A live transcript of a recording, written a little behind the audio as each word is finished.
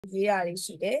ရေးရတယ်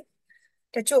ရှိတယ်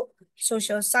တချို့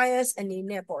social science အနေ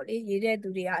နဲ့ပေါ့လေရေးတဲ့သူ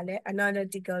တွေကလည်း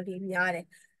analytical တွေများတယ်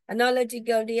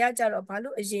analytical တွေကကြတော့ဘာ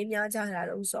လို့အရေးများကြတာ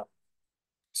လဲဆိုတော့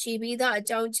ရှိပြီးသားအ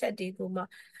ကြောင်းချက်တွေကိုမှ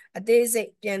အသေးစိတ်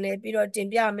ပြန်လဲပြီးတော့တင်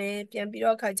ပြမယ်ပြန်ပြီး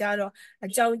တော့ခါကြတော့အ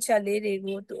ကြောင်းချက်လေးတွေ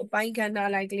ကိုသူအပိုင်းခန္ဓာ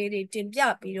လိုက်ကလေးတွေတင်ပြ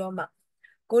ပြီးတော့မှ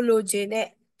ကိုလိုချင်တဲ့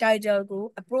title ကို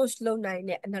approach လုပ်နိုင်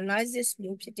တဲ့ analysis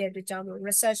မျိုးဖြစ်တဲ့အတွက်ကြောင့်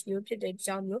research မျိုးဖြစ်တဲ့အတွက်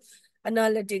ကြောင့်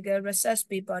analytical research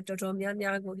paper တော်တော်များ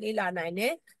များကိုလေ့လာနိုင်တ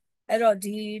ယ်အဲ့တော့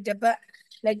ဒီတစ်ပတ်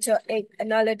lecture 8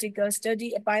 analytical study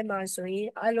အပိုင်းမှာဆိုရင်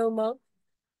အလုံးပေါင်း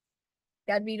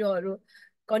ပြန်ပြီးတော့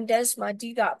context မှာတိ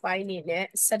ကအပိုင်းနေနဲ့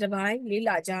7ပိုင်းလေ့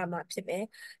လာကြရမှာဖြစ်မယ်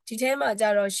ဒီထဲမှာကြ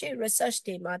တော့ရှေ့ research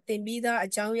တွေမှာသင်ပြီးသားအ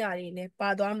ကြောင်းအရာတွေလည်းပါ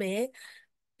သွားမယ်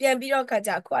ပြန်ပြီးတော့ခါ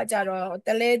ကြအခုကကြတော့တ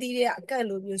လဲသီးတဲ့အကန့်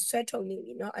လိုမျိုးဆွဲထုတ်နေ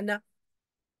ပြီเนาะ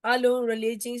အလုံး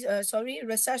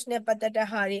research နဲ့ပတ်သက်တဲ့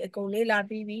ဟာတွေအကုန်လေ့လာ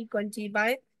ပြီးပြီ quantity ပို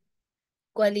င်း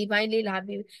quality ပိုင်းလေ့လာ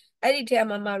ပြီးအဲ့ဒီထဲ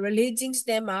မှာ relations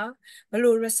ထဲမှာဘယ်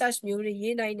လို research မျိုးတွေ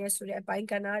ရေးနိုင်တယ်ဆိုတဲ့အပိုင်း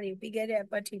ကဏ္ဍတွေပြီးခဲ့တဲ့အ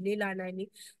ပတ်ထိလေ့လာနိုင်ပြီ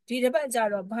ဒီတစ်ပတ်ကျ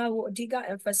တော့ဘာကိုအဓိက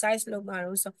emphasize လုပ်မှာ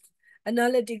တော့ဆို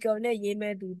analytical နဲ့ရေး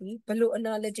မဲ့သူဒီဘယ်လို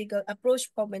analytical approach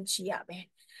format ရှိရမယ်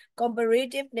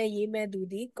comparative နဲ့ရေးမဲ့သူ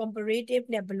ဒီ comparative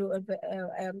နဲ့ဘယ်လို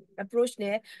approach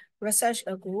နဲ့ research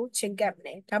ကိုချဉ်ကပ်မ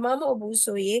ယ်ဒါမှမဟုတ်ဘူး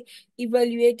ဆိုရင်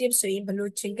evaluative ဆိုရင်ဘယ်လို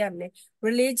ချဉ်ကပ်မယ်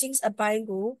relations အပိုင်း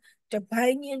ကိုတပို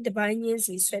င်းချင်း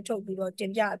စီဆွဲထုတ်ပြီးတော့တ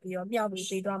င်ပြပြီးတော့မျှဝေ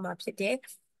ပေးသွားမှာဖြစ်တယ်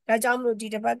။ဒါကြောင့်မလို့ဒီ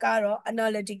တစ်ပတ်ကတော့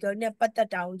analytical နဲ့ပတ်သက်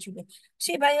တာကိုယူမယ်။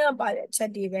ရှေ့ပိုင်းကပါတဲ့အချ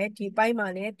က်တွေပဲဒီပိုင်းမှာ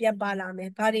လည်းပြန်ပါလာမယ်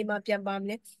။ဘာတွေမှာပြန်ပါမ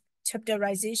လဲ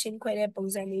chapterization ခွဲတဲ့ပုံ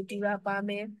စံတွေတူတာပါ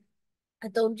မယ်။အ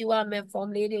သုံးပြုရမယ် form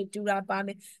လေးတွေတူတာပါမ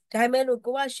ယ်။ဒါပေမဲ့လို့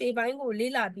ကိုကရှေ့ပိုင်းကို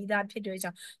လေ့လာပြီးသားဖြစ်တဲ့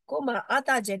ကြောင့်ကိုမှအား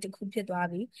သာချက်တစ်ခုဖြစ်သွား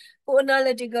ပြီ။ကို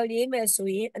analytical ရေးမယ်ဆို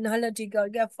ရင် analytical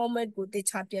က format ကိုတေ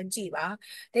ချာပြန်ကြည့်ပါ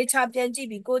။တေချာပြန်ကြည့်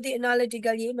ပြီးကိုဒီ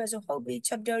analytical ရေးမယ်ဆိုဟုတ်ပြီ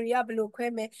chapter တွေကဘယ်လိုခွဲ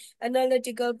မယ်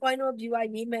analytical point of view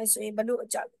ရေးမယ်ဆိုရင်ဘယ်လိုအ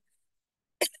ကြောင်း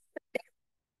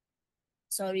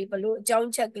sorry ဘလို့အကြောင်း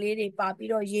ချက်ကလေးတွေပါပြီး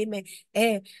တော့ရေးမယ်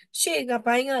ရှေ့က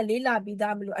ပိုင်းကလေးလာပြီး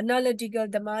သားမလို့ analytical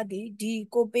သမားဒီ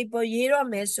ကို paper ရေးတော့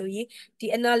မယ်ဆိုရင်ဒီ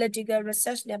analytical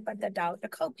research နဲ့ပတ်သက်တာကိုတ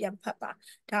စ်ခေါက်ပြန်ဖတ်ပါ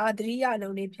ဒါသတိရ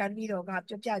လုံးလေးပြန်ပြီးတော့က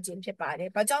ပြောပြခြင်းဖြစ်ပါတယ်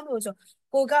ဘာကြောင့်လို့ဆို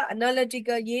ကိုက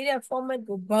analytical ရေးတဲ့ format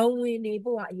ကိုဘောင်းဝင်နေ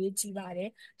ဖို့အရေးကြီးပါတယ်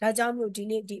ဒါကြောင့်မို့ဒီ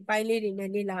နေ့ဒီအပိုင်းလေးတွေ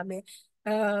နဲ့လေ့လာမယ်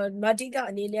မာတိက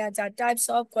အနေနဲ့က types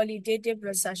of qualitative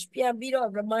research ပြန်ပြီးတော့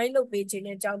remind လုပ်ပေးခြင်း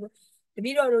တဲ့အကြောင်းတပ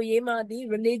ည့်တော်တို့ရေးမှဒီ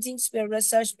relations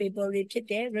research paper တွေဖြစ်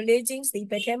တယ် relations ဒီ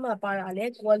ဘက်ထဲမှာပါတာလဲ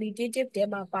qualitative ထဲ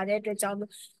မှာပါတဲ့အတွက်ကြောင့်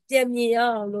ပြန်မြင်အော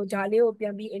င်လို့ဒါလေးကိုပြ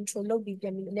န်ပြီး intro လုပ်ပြီးပြ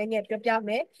န်ပြီးနည်းနည်းပြောပြမ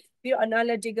ယ်ပြီးတော့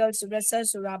analytical research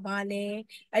ဆိုတာဘာလဲ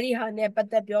အဲ့ဒီဟာနဲ့ပတ်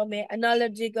သက်ပြောမယ်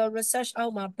analytical research အော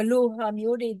က်မှာဘလို့ဟာ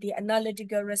မျိုးတွေဒီ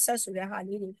analytical research ဆိုတဲ့ဟာ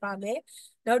လေးတွေပါမယ်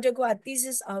နောက်တစ်ခုက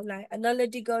thesis outline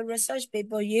analytical research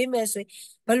paper ရေးမယ်ဆိုရင်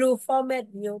ဘလို့ format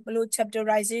မျိုးဘလို့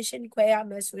chapterization ခွဲရ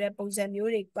မယ်ဆိုတဲ့ပုံစံ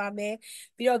မျိုးတွေပါမယ်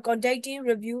ပြီးတော့ conducting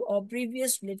review of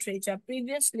previous literature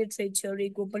တွေ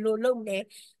ကိုဘလို့လုပ်လဲ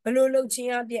ဘလို့လုပ်ချ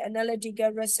င်းအပြင် analytical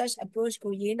research approach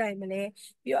ကိုရေးနိုင်မလဲ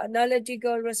ပြီးတော့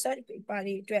analytical research paper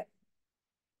တွေအတွက်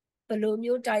ဘလို့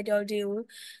မျိုး title တွေ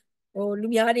ကိုလူ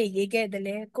များတွေရေးခဲ့တယ်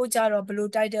လဲကိုကြတော့ဘ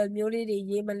လို့ title မျိုးလေးတွေ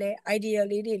ရေးမလဲ idea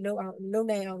လေးတွေလုပ်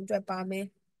နိုင်အောင်အတွက်ပါမယ်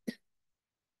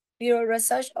ပြီးတော့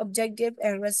research objective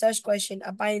and research question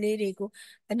အပိုင်းလေးတွေကို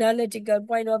analytical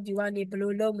point of view ကနေဘယ်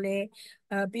လိုလုပ်မလဲ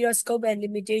ပြီးတော့ scope and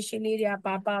limitation လေးတွေက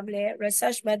ပါမလဲ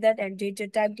research method and data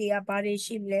type တွေကဘာတွေ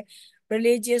ရှိမလဲ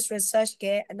religious research က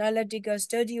analytical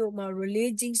study ကိုမှ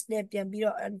religions နဲ့ပြန်ပြီး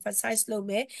တော့ emphasize လုပ်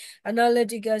မယ်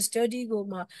analytical study ကို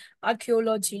မှ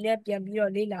archaeology နဲ့ပြန်ပြီး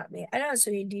တော့လေ့လာမယ်အဲ့ဒါ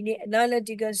ဆိုရင်ဒီနေ့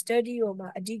analytical study ကိုမှ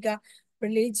အဓိက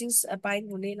religions အပိုင်း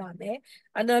ကိုလေ့လာမယ်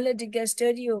analytical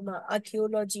study ကိုမှ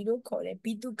archaeology လို့ခေါ်တယ်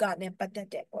ဘိတုကနဲ့ပတ်သက်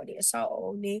တဲ့ပေါ့လေအဆောက်အ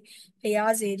အုံတွေ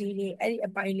ဖျားစေတီတွေအဲ့ဒီ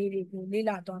အပိုင်းလေးတွေကိုလေ့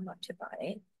လာသွားမှာဖြစ်ပါတ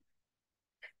ယ်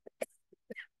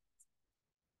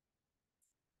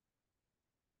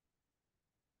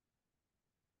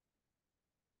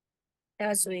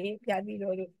အဲ့ဆိုရင်ပြပြီး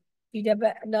တော့ဒီတစ်ပ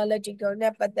တ် analytical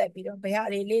နဲ့ပတ်သက်ပြီးတော့ဘယ်ဟာ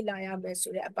တွေလေ့လာရမယ်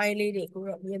ဆိုတဲ့အပိုင်းလေးတွေကို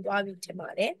တော့မြင်သွားပြီထင်ပါ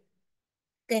တယ်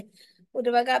ကဲဟိုတ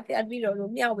စ်ပတ်ကပြန်ပြီးတော့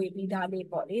မျှဝေပြီးသားလေး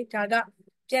ပေါ့လေဒါက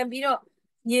ပြန်ပြီးတော့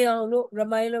မြင်အောင်လို့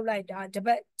remind လုပ်လိုက်တာတစ်ပ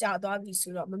တ်ကြာသွားပြီ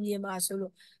ဆိုတော့မမြင်ပါဆို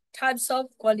လို့ types of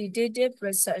qualitative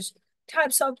research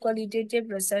types of qualitative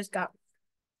research က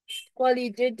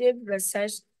qualitative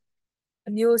research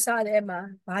အမျိုးအစားထဲမှာ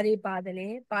ဘာတွေပါတယ်လဲ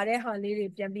ပါတဲ့ဟာလေးတွေ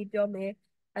ပြန်ပြီးပြောမယ်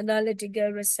analytical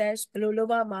research ဘယ်လိုလုပ်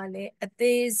ရမှာလဲအ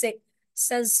သေးစိတ်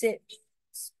sensitive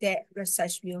တဲ့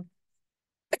research မျိုး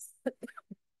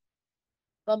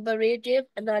comparative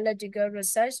analytical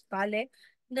research ဘာလဲ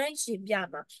နှိုင်းယှဉ်ပြ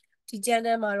မှာဒီ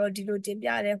channel မှာတော့ဒီလိုတင်ပြ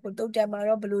တယ်ဟိုတုတ်တန်မှာ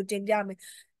တော့ဘယ်လိုတင်ပြမယ်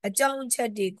အကြောင်းချက်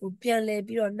တွေကိုပြန်လည်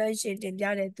ပြီးတော့နှိုင်းယှဉ်တင်ပြ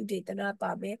တဲ့သုတေသန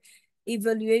ပါမယ်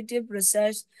evaluative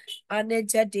research အားနည်း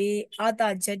ချက်တွေအားသာ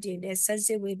ချက်တွေနဲ့ဆန်းစ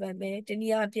စ်ဝေဖန်မယ်တန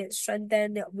ည်းအားဖြင့် strengthen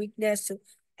နဲ့ weakness တို့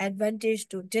advantage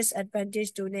တို့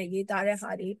disadvantage တို့နဲ့ရေးသားတဲ့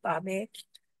ဟာတွေပါမယ်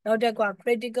နောက်တစ်ခုက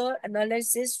critical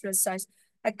analysis research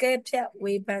အကဲဖြတ်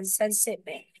ဝေဖန်ဆန်းစစ်မ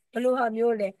ယ်ဘယ်လိုဟာ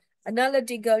မျိုးလဲ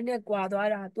analytical နဲ့ကွာသွား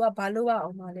တာသူကဘာလို့ရ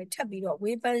အောင်မလဲထပ်ပြီးတော့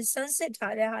ဝေဖန်ဆန်းစစ်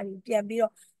ထားတဲ့ဟာတွေပြန်ပြီး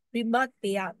တော့ remark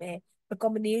ပေးရမယ်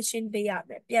recommendation ပေးရ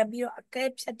မယ်ပြန်ပြီးတော့အကဲ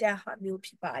ဖြတ်တဲ့ဟာမျိုးဖြ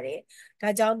စ်ပါတယ်ဒါ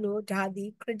ကြောင့်လို့ဒါသည်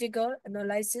critical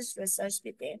analysis research ဖြ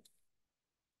စ်တယ်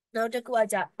နောက်တစ်ခု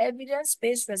ကevidence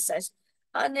based research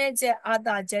အားနည်းချက်အား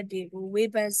သာချက်တွေကိုဝေ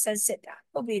ဖန်ဆန်းစစ်တာ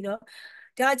ဟုတ်ပြီနော်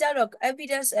ဒါကြတော့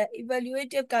evidence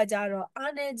evaluative ကကြတော့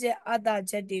အားနည်းချက်အားသာ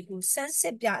ချက်တွေကိုဆန်းစ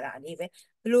စ်ပြတာနေပဲ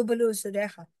ဘလို့ဆိုတဲ့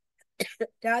ဟာ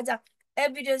ဒါကြောင့်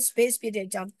evidence based ဖြစ်တဲ့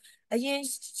အကြောင်းအရင်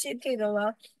ရှင်းခဲ့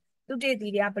တော့သူတေသီ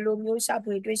တွေကဘယ်လိုမျိုးရှာ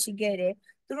ဖွေတွေ့ရှိခဲ့တယ်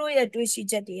သူတို့ရဲ့တွေ့ရှိ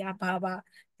ချက်တွေကဘာပါ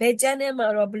ဘယ်ကျမ်းထဲမှာ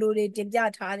တော့ဘယ်လိုတွေတင်ပြ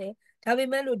ထားတယ်ဒါပေ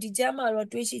မဲ့လို့ဒီကျမ်းမှာတော့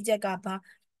တွေ့ရှိချက်ကဘာ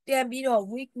ပြန်ပြီးတော့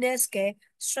weakness က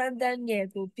strengthen ရဲ့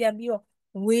ကိုပြန်ပြီးတော့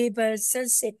ဝေဖန်ဆ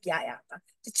န်းစစ်ပြရမှာ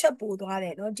တစ်ချက်ပို့သွားတ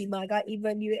ယ်နော်ဒီမှာက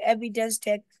evaluate evidence တ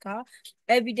က်က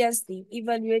evidence ဒီ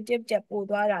evaluative တက်ပို့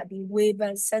သွားတာဒီဝေဖ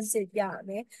န်ဆန်းစစ်ပြရမ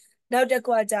ယ်နောက်တစ်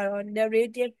ခုကကြတော့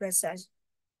narrative research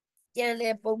ပြန်လ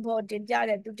ည်ပုံဖော်တင်ပြ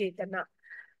တဲ့သုတေသန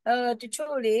တ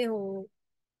ချို့လေ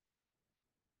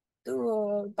သူ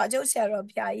ဘာကျုပ်ဆရာတော်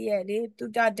ဖျားကြီးရဲ့လေတု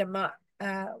တ္တဓမ္မ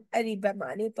အဲ့ဒီဘက်မှာ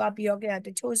လေသွားပြောခဲ့တာတ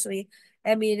ချို့ဆိုရင်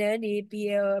MA တန်းနေ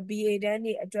BA တန်း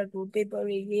နေအတွက်ကို paper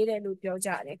တွေရေးတယ်လို့ပြောကြ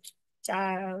တယ်ကြာ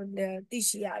သိ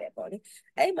ရှိရတယ်ပေါ့လေ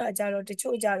အဲ့မှာကြတော့တ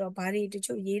ချို့ကြတော့ဘာတွေတ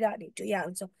ချို့ရေးတာတွေတွေ့ရအော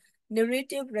င်ဆို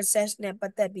narrative research နဲ့ပ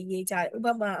တ်သက်ပြီးရေးကြတယ်ဥပ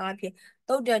မာအားဖြင့်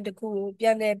သုတ်တန်တစ်ခုကိုပြ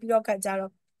န်လည်ပြီးတော့ခါကြ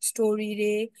တော့ story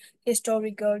တွေ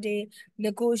historical တွေင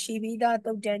ကိုရှိပြီးသား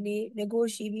သုတ်တန်တွေငကို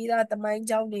ရှိပြီးသားသမိုင်း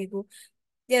ကြောင်းတွေကို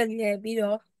ပြန်လည်ပြီး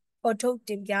တော့ဖော်ထုတ်တ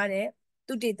င်ပြတဲ့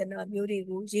သုတေသနမျိုးတွေ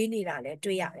ကိုရေးနေတာလည်း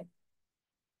တွေ့ရတယ်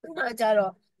။ဥပမာကြ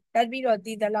တော့တက်ပြီးတော့တ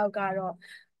ည်တဲ့လောက်ကတော့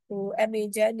MA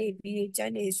ကျန်းနေပြီးကျ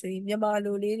န်းနေဆိုရင်မြန်မာ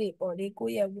လိုလေးတွေပေါ့လေကို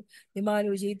ယ့်ရဲ့မြန်မာ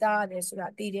လိုရေးသားရတယ်ဆိုတာ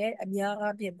သိတယ်အများ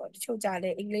အားဖြင့်ပေါ့တချို့ကြလ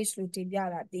ည်း English လိုတင်ပြ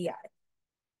တာသိရတယ်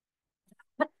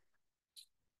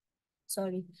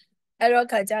sorry အဲ့တော့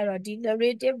ခါကြတော့ဒီ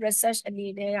narrative research အနေ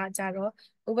နဲ့ကကြတော့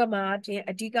ဥပမာအဖြစ်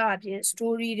အဓိကအဖြစ်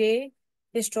story တွေ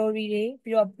history တွေ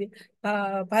ပြီးတော့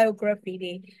biography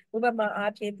တွေဥပမာ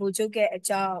အားဖြင့်ဗိုလ်ချုပ်ရဲ့အ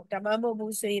ကြောင်းဒါမှမဟုတ်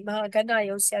ဘူးဆိုရင်မဟာကဏ္ဍ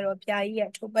ရုံဆရာတော်ဘုရားကြီးရဲ့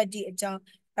ထုပတ်တိအကြောင်း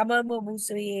ဒါမှမဟုတ်ဘူး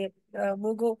ဆိုရင်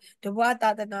မိုးကုတ်တဘွားသာ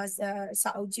သနာစာ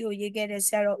အုပ်ကြီးကိုရေးခဲ့တဲ့ဆ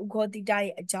ရာတော်ဥခောတိတ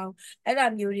ရဲ့အကြောင်းအဲ့ဒါ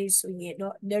မျိုးတွေဆိုရင်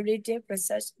တော့ narrative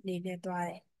research အနေနဲ့သွား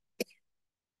တယ်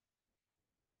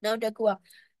နောက်တစ်ခုက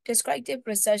descriptive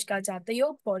research ကကြသရု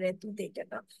ပ်ဖော်တဲ့သုတေသ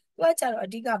နသူကကြတော့အ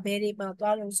ဓိကဘယ်တွေမှာ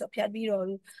သွားလို့ဆိုဖြတ်ပြီးတော့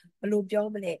ဘယ်လိုပြော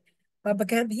မလဲပ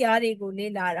ကံဖျားတွေကို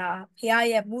လေ့လာတာဖျား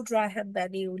ရဲ့မူဒရာဟန်ပန်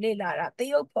တွေကိုလေ့လာတာသ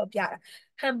ရုပ်ဖော်ပြတာ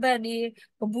ဟန်ပန်တွေ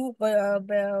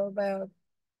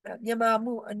မြန်မာ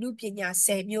မှုအမှုပညာ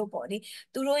10မျိုးပေါ့လေ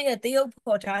သူတို့ရဲ့သရုပ်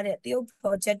ဖော်ထားတဲ့သရုပ်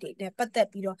ဖော်ချက်တွေနဲ့ပတ်သက်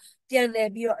ပြီးတော့ပြန်လည်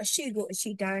ပြီးတော့အရှိကိုအ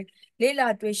ရှိတိုင်းလေ့လာ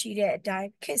တွေ့ရှိတဲ့အတိုင်း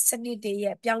ခေတ်စနစ်တွေ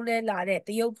ရဲ့ပြောင်းလဲလာတဲ့သ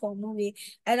ရုပ်ဖော်မှုတွေ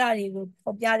အဲ့ဒါတွေကို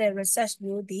ဖော်ပြတဲ့ research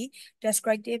မျိုးသည်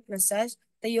descriptive research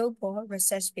သရုပ်ဖော်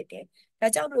research ဖြစ်တယ်ဒါ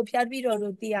ကြောင့်လို့ဖျားပြီးတော့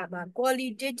လို့သိရမှာ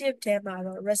qualitative ထဲမှာ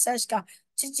တော့ research က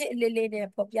ချစ်ချစ်လေးလေးနဲ့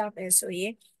ဖော်ပြမယ်ဆိုရ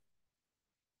င်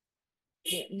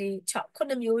6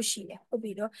 မျိုးရှိတယ်ဟုတ်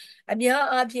ပြီနော်အများ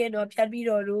အားဖြင့်တော့ဖြတ်ပြီး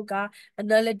တော့တို့က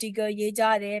analytical ရေးကြ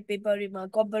တယ် paper တွေမှာ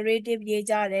comparative ရေး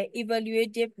ကြတယ်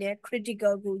evaluative နဲ့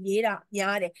critical ကိုရေးတာ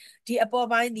များတယ်ဒီအပေါ်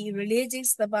ပိုင်းဒီ religious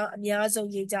သဘောအများ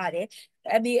ဆုံးရေးကြတယ်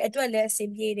MA အတွက်လည်းအဆ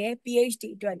င်ပြေတယ် PhD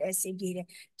အတွက်လည်းအဆင်ပြေတယ်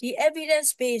ဒီ evidence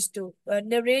based တို့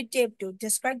narrative တို့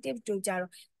descriptive တို့ကြ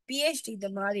တော့ PhD သ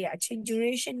မားတွေအချိန်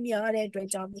duration များတဲ့အတွက်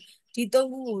ကြောင့်ဒီသုံး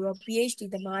ခုကိုတော့ PhD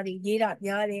သမားတွေရေးတာ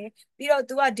များတယ်ပြီးတော့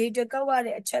သူက data ကောက်ရ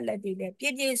တဲ့အချက်လက်တွေနဲ့ပြ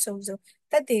ည့်ပြည့်စုံစုံ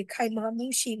သက်သေခိုင်မာမှု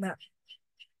ရှိမှ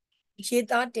ရေး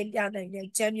သားတင်ပြနိုင်တဲ့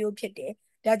ကျမ်းမျိုးဖြစ်တယ်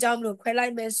ဒါကြောင့်မလို့ခွဲလို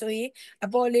က်မယ်ဆိုရင်အ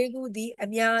ပေါ်လေးခုဒီအ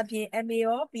များအပြား MA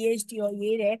ရော PhD ရော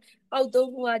ရေးတယ်အောက်သုံး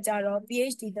ခုကကြတော့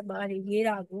PhD သမားတွေရေး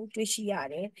တာကိုတွေ့ရှိရ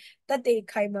တယ်သက်သေ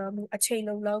ခိုင်မာမှုအချိန်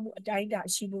လုံလောက်မှုအတိုင်းအတာ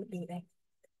ရှိဖို့နေတယ်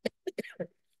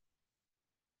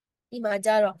ဒီမှာကြ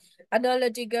တော့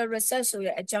analytical research ဆို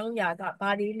တဲ့အကြောင်းအရာကဘာ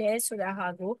တွေလဲဆိုတာဟာ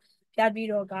ကိုပြပြီး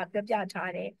တော့ကပြပြ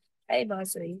ထားတယ်အဲ့မှာ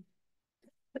ဆိုရင်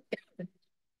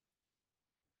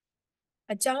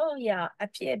အကြောင်းအရာအ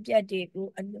ဖြစ်အပျက်တွေကို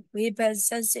ဝေဖန်ဆ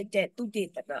န်းစစ်တဲ့သုတေ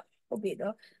သနဟုတ်ပြီ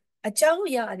နော်အကြောင်း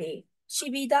အရာတွေရှိ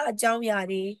ပြီးသားအကြောင်းအရာ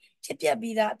တွေဖြစ်ပျက်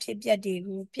ပြီးသားအဖြစ်အပျက်တွေ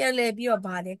ကိုပြန်လည်ပြီးတော့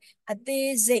ဗာလဲအ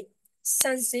သေးစိတ်ဆ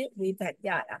န်းစစ်ဝေဖန်ပြ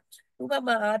တာ ဥပ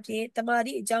မာအားဖြင့်တမာ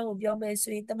တိအကြောင်းကိုပြောမယ်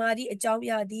ဆိုရင်တမာတိအကြောင်းအ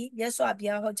ရာသည်မြတ်စွာဘု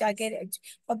ရားဟောကြားခဲ့တဲ့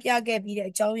ဟောပြခဲ့ပြီးတဲ့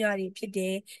အကြောင်းအရာတွေဖြစ်တ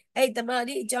ယ်။အဲ့တမာ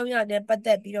တိအကြောင်းအရာနဲ့ပတ်သ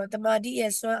က်ပြီးတော့တမာတိ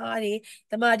ရဲ့စွမ်းအားတွေ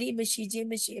တမာတိမရှိခြင်း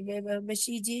ရှိ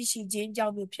ခြင်းကြော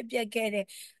င့်မျိုးဖြစ်ပျက်ခဲ့တဲ့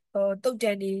တုတ်တ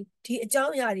န်တွေဒီအကြော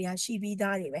င်းအရာတွေဟာရှိပြီး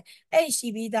သားတွေပဲအဲ့ရှိ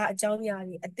ပြီးသားအကြောင်းအရာ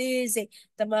တွေအသေးစိတ်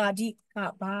တမာတိက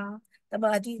ပါတ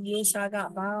မာတိမျိုးစားက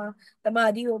ပါတမာ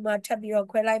တိကိုမှထပ်ပြီးတော့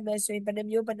ခွဲလိုက်မယ်ဆိုရင်ဘယ်နှ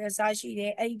မျိုးဘယ်နှစားရှိတ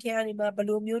ယ်အဲ့ဒီထဲကနေမှဘယ်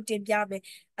လိုမျိုးတင်ပြမယ်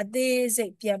အသေးစိ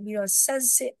တ်ပြန်ပြီးတော့ဆန်း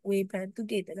စစ်ဝေဖန်သု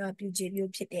တေသနပြုခြင်း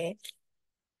မျိုးဖြစ်တယ်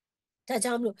ဒါ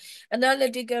ကြောင့်မလို့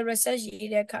analytical research ရေး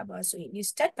တဲ့အခါမှာဆိုရင်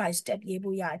step by step ရေး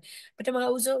ဖို့ရတယ်ပထမ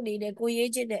ဦးဆုံးအနေနဲ့ကို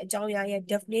ရေးခြင်းတဲ့အကြောင်းအရာရဲ့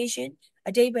definition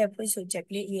အဓိပ္ပာယ်ဖွင့်ဆိုချက်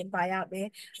ကလေးအရင်ပါရမယ်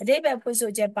အဓိပ္ပာယ်ဖွင့်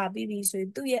ဆိုချက်ပါပြီးပြီဆိုရ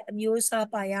င်သူ့ရဲ့အမျိုးအစား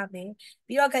ပါရမယ်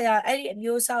ပြီးတော့ခါကျအဲ့ဒီအ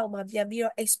မျိုးအစားကိုမှပြန်ပြီး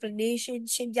တော့ explanation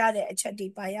ရှင်းပြတဲ့အချက်တွေ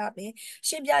ပါရမယ်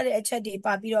ရှင်းပြတဲ့အချက်တွေ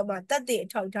ပါပြီးတော့မှတတ်တဲ့အ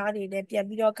ထောက်အထားအနေနဲ့ပြန်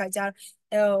ပြီးတော့ခါကျ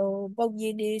ပုံမြ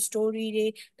င်တွေ story တွေ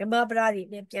ဓမ္မပဒတွေ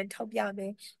နဲ့ပြန်ထောက်ပြမ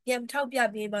ယ်ပြန်ထောက်ပြ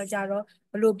ပြီးမှကြတော့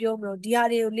ဘယ်လိုပြောမလို့ဒီဟာ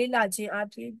တွေကိုလေ့လာခြင်းအ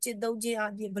ပြင်ကျင့်သုံးခြင်းအ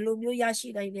ပြင်ဘယ်လိုမျိုးရရှိ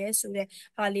နိုင်လဲဆိုတဲ့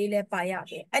ဟာလေးလည်းပါရ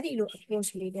မယ်အဲ့ဒီလို approach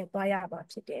လေးနဲ့သွားရမှာ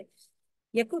ဖြစ်တယ်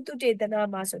ယခုသုတေသန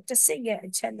မှာဆိုတဆင့်ငယ်အ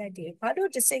ချက်လက်တွေဘာ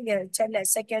လို့တဆင့်ငယ်အချက်လက်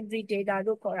secondary data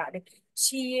လို့ခေါ်တာလဲ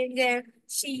ရှိရင်က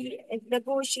ရှိင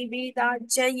ကိုရှိပြီးသား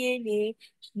ကျန်းရင်းတွေ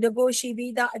ငကိုရှိ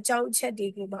ပြီးသားအကြောင်းအချက်တွေ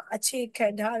ကိုမှအခြေခံ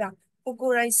ထားတာကို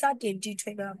ယ်တိုင်စတင်တည်ထွ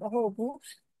င်တာမဟုတ်ဘူး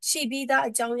ရှိပြီးသား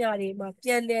အကြောင်းအရာတွေမှာပြ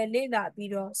န်လည်လေ့လာပြီး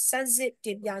တော့စမ်းစစ်တ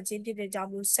င်ပြခြင်းဖြစ်တဲ့ကြောင့်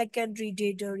မျိုး secondary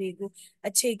data တွေကို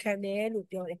အခြေခံတယ်လို့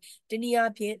ပြောတယ်။ဒီနည်း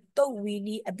အားဖြင့်သုတ်ဝီ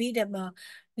နီအဘိဓမ္မာ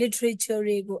literature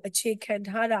တွေကိုအခြေခံ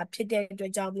ထားတာဖြစ်တဲ့အတွ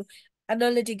က်ကြောင့်မျိုး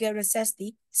analytical research ဒီ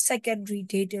secondary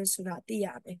data ဆိုတာသိရ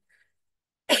မယ်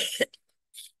။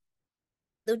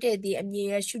သုတေသီအမြင်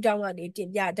ရဲ့ရှုထောင့်ကနေတင်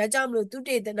ပြဒါကြောင့်မလို့သု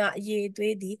တေသနအရေးအ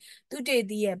သွေးသည်သုတေ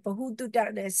သီရဲ့ဗဟုသုတ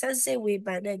နဲ့ဆန်းစစ်ဝေဖ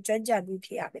န်တဲ့ကျွမ်းကျင်မှုဖြ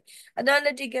စ်ရမယ်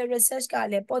analytical research က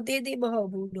လည်းပေါ်သေးသေးမဟုတ်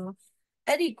ဘူးနော်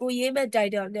အဲ့ဒီကိုရေးမဲ့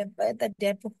title နဲ့ပတ်သက်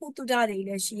တဲ့ဗဟုသုတတွေ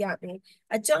လည်းရှိရမယ်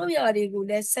အကြောင်းအရာတွေကို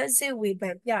လည်းဆန်းစစ်ဝေဖ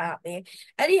န်ပြရမယ်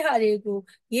အဲ့ဒီဟာတွေကို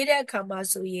ရေးတဲ့အခါမှာ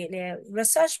ဆိုရင်လည်း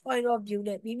research point of view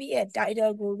နဲ့မိမိရဲ့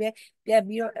title ကိုပဲပြန်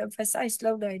ပြီးတော့ emphasize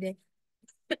လုပ်နိုင်တယ်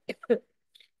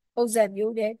ပုံစံ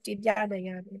မျိုးနဲ့တင်ပြနိုင်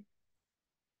ရတယ်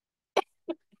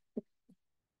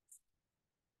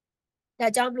ဒါ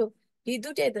ကြောင့်မလို့ဒီသု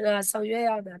တေသနဆောင်ရွက်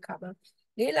ရတဲ့အခါမှာ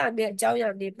လေ့လာတဲ့အကြောင်းအရာ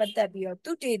တွေပတ်သက်ပြီးတော့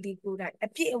သုတေသီကိုယ်တိုင်အ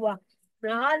ပြည့်အဝ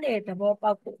နားလည်သဘော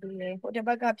ပေါက်ဖို့လိုတယ်ဟိုတစ်ဘ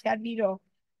က်ကဖြတ်ပြီးတော့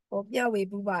မျှဝေ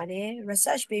ပူပါတယ်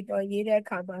research paper ရေးတဲ့အ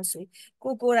ခါမှာဆို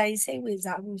ကိုယ်တိုင်စိတ်ဝင်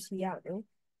စားမှုရှိရတယ်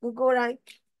ကိုယ်တိုင်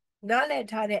နားလည်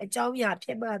ထားတဲ့အကြောင်းအရာဖြ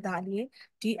စ်မှသာလျှင်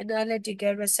ဒီ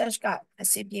analytical research ကအ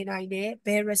ဆင်ပြေနိုင်တယ်ဘ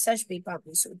ယ် research paper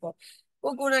မျိုးဆိုပေါ့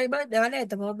ကိုယ်တိုင်မှနားလည်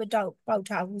သဘောမပေါက်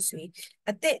ထားဘူးဆိုရင်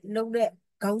အသစ်လုံးတဲ့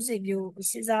ခေါင်းစဉ်မျိုး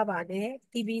စဉ်းစားပါနဲ့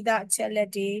တီးပြီးသားအချက်လက်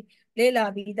တွေလေ့လာ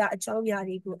ပြီးသားအကြောင်းအရာ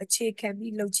တွေကိုအခြေခံ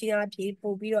ပြီးလုပ်ခြင်းအပြင်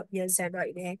ပို့ပြီးတော့ပြန်ဆန်နို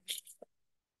င်တယ်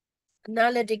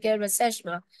analytical research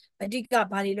မှာအဓိက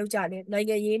ဘာတွေလုပ်ကြလဲနိုင်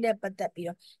ငံရေးနဲ့ပတ်သက်ပြီး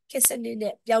တော့ခေတ်စနစ်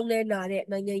နဲ့ပြောင်းလဲလာတဲ့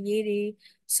နိုင်ငံရေးတွေ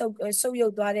ဆုတ်ယု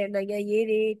တ်သွားတဲ့နိုင်ငံရေး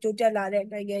တွေတိုးတက်လာတဲ့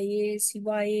နိုင်ငံရေးစီး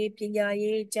ပွားရေးပညာ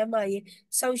ရေးကျန်းမာရေး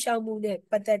စောင့်ရှောက်မှုနဲ့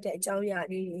ပတ်သက်တဲ့အကြောင်းအရာ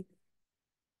တွေ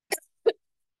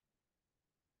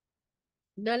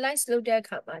analyze လုပ်တဲ့အ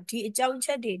ခါမှာဒီအကြောင်းချ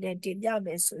က်တွေနဲ့တင်ပြမ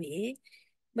ယ်ဆိုရင်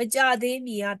မကြသေး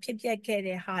မီကဖြစ်ပျက်ခဲ့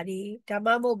တဲ့ဟာတွေဒါ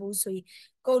မှမဟုတ်ဘူးဆိုရင်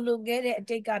ကုန်လွန်ခဲ့တဲ့အ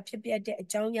တိတ်ကဖြစ်ပျက်တဲ့အ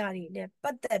ကြောင်းအရာတွေနဲ့ပ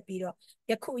တ်သက်ပြီးတော့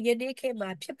ယခုယနေ့ခေတ်မှာ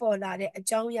ဖြစ်ပေါ်လာတဲ့အ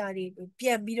ကြောင်းအရာတွေကိုပြ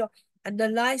န်ပြီးတော့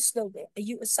analyze လုပ်တယ်အ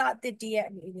ယူအဆအသစ်တည်း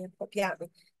အနေနဲ့ဖော်ပြမ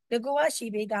ယ်ငကိုကရှိ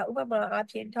ပြီးသားဥပမာအား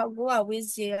ဖြင့်1900ဝန်း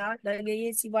ကျင်ကနိုင်ငံ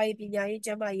ရေးစီးပွားရေးပညာရေးကျ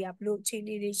န်းမာရေးကဘလို့အခြေအ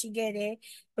နေတွေရှိခဲ့တယ်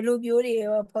ဘလို့မျိုးတွေ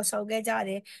ဖော်ဆောင်ခဲ့ကြတ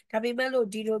ယ်ဒါပေမဲ့လို့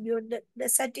ဒီလိုမျိုး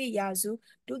21ရာစု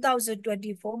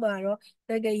2024မှာတော့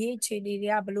နိုင်ငံရေးအခြေအနေတွေ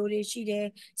ကဘလို့တွေရှိတယ်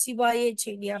စီးပွားရေးအ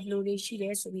ခြေအနေကဘလို့တွေရှိတ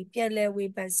ယ်ဆိုပြီးပြန်လည်ဝေ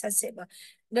ဖန်ဆက်စစ်မှာ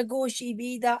ငကိုရှိ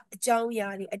ပြီးသားအကြောင်းအရာ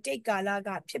တွေအတိတ်ကာလက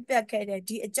ဖြစ်ပျက်ခဲ့တဲ့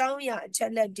ဒီအကြောင်းအရာအချ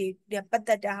က်လက်တွေနဲ့ပတ်သ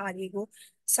က်တဲ့ဟာတွေကို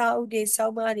စာအုပ်တွေဆော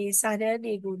င်းပါးတွေစာတမ်း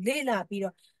တွေကိုလေ့လာပြီး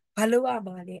တော့ဘာလို့ရ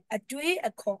မှာလဲအတွေး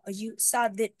အခေါ်အယူစ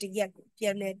သည့်တရက်ကိုပြ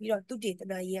န်လည်ပြီးတော့သုတေသ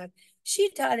နရေးရရှိ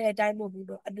ထားတဲ့အတိုင်းမဟုတ်ဘူး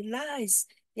တော့ analyze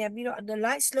ပြန်ပြီးတော့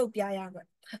analyze လုပ်ပြရမှာ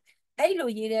အဲ့လို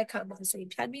ရေးတဲ့အခါမှာဆိုရင်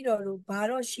ဖြတ်ပြီးတော့ဘာ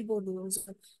တော့ရှိဖို့လို့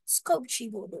ဆို scope ရှိ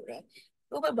ဖို့လို့တယ်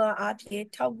ဥပမာအားဖြင့်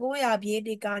1900ပြည့်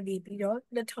နှစ်ကနေပြီးတော့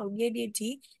2000ပြည့်နှစ်ထိ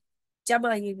ကျမ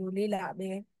ရေးကိုလေ့လာမ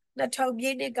ယ်2000ပြ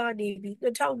ည့်နှစ်ကနေပြီး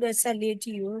2024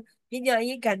ထိကိုပညာ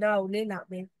ရေးကဏ္ဍကိုလေ့လာ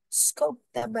မယ် scope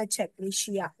သတ်မှတ်ချက်လေး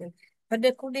ရှိရမယ်ဘယ်နှ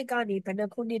ခုနှစ်ကနေဘယ်နှ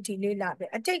ခုနှစ်ထိလေ့လာမယ်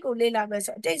အတိတ်ကိုလေ့လာမယ်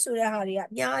ဆိုအတိတ်ဆိုတဲ့ဟာတွေကအ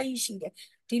များကြီးရှိတယ်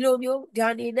ဒီလိုမျိုးဒါ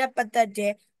နေနဲ့ပတ်သက်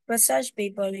တဲ့ research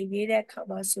paper တွေရေးတဲ့အခါ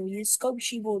မှာဆိုရင် scope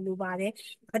ရှိဖို့လိုပါတယ်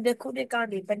ဘယ်နှခုနှစ်က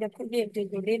နေဘယ်နှခုနှစ်တွေ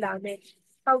ကိုလေ့လာမယ်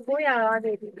 1900က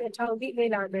နေဒီ1000တိလေ့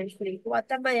လာမယ်ဆိုရင်ကိုက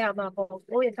တတ်မှတ်ရမှာပေါ့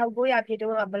ကိုရ1900ဖြစ်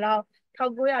တော့ဘလောက်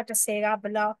1910ကဘ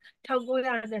လောက်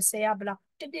1920ကဘလောက်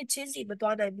တစ်နှစ်ချင်းစီမ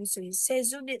သွားနိုင်ဘူးဆိုရင်10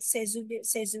စုနှစ်10စုနှစ်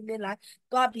10စုနှစ်လိုက်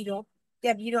သွားပြီးတော့ပြ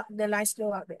န်ပြီးတော့ analyze လု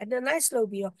ပ်ရမယ် analyze လုပ်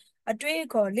ပြီးတော့အတွေးအ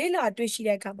ခေါ်လေ့လာတွေ့ရှိ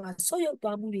တဲ့အခါမှာဆုတ်ယုတ်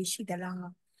သွားမှုတွေရှိသ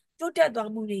လားတိုးတက်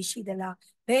သွားမှုတွေရှိသလား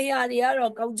ဘယ်ဟာတွေက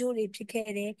တော့ကောင်းကျိုးတွေဖြစ်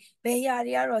ခဲ့တယ်ဘယ်ဟာ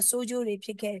တွေကတော့ဆိုးကျိုးတွေဖြ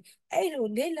စ်ခဲ့တယ်အဲ့လို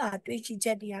လေ့လာတွေ့ရှိချ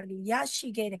က်တွေကနေရရှိ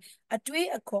ခဲ့တဲ့အတွေး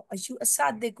အခေါ်အယူအဆ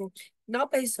သစ်ကိုနောက်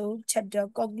ပိတ်ဆုံး chapter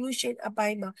conclusion အပို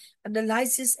င်းမှာ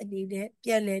analysis အနေနဲ့ပြ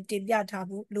န်လည်တင်ပြထား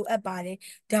ဖို့လိုအပ်ပါတယ်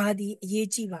ဒါသည်အရေး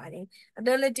ကြီးပါတယ်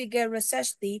analytical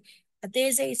research သည်အ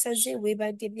သေးစိတ်ဆန်းစစ်ဝေဖ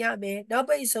န်တင်ပြမယ်နောက်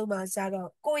ပိတ်ဆုံးမှာကျတော့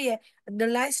ကိုယ့်ရဲ့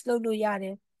analyze လုပ်လို့ရတ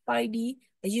ယ် finding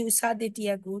အယူအဆသစ်တရ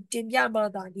က်ကိုတင်ပြမှ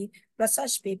သာဒီ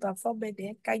research paper format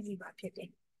နဲ့ကိုက်ညီမှာဖြစ်တ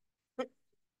ယ်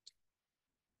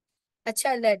အချ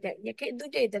က်လက်တဲ့ယခင်သူ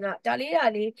တေသနာဒါလေး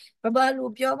ဗမာလူ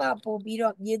ပြောမှပို့ပြီး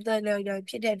တော့မြင်သန်နိုင်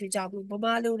ဖြစ်တဲ့အတွက်ကြောင့်ဗ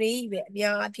မာလူတွေပဲအ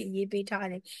များအဖြစ်ရေးပေးထား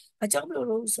တယ်။အကြောင်းမ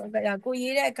လို့ဆိုတော့ကို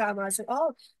ရေးတဲ့အခါမှာဆို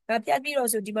ငါပြပြီးတော့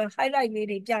ဆိုဒီမှာ highlight လေး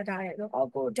တွေပြထားတယ်နော်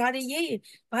။ကိုဒါတွေရေးရင်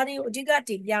ဘာတွေကိုအဓိကတ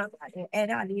င်ပြပါတယ်အဲ့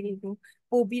ဒါလေးတွေကို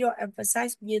ပို့ပြီးတော့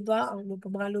emphasize မြင်သွားအောင်လို့ဗ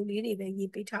မာလူလေးတွေပဲ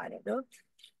ရေးပေးထားတယ်နော်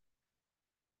။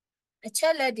အချ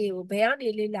က်လက်တွေကိုဘယ်ကနေ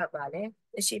လေ့လာပါလဲ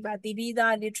အရှိပါတီးပြီး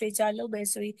သား literature လုပ်မယ်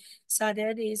ဆိုရင်စာတ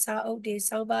မ်းတွေစာအုပ်တွေ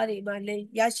စောင်းပါးတွေမှာလည်း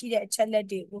ရရှိတဲ့အချက်လက်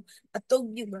တွေကိုအသုံး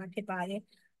ပြုမှာဖြစ်ပါတယ်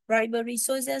primary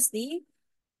sources သည်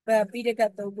ပြီးတဲ့က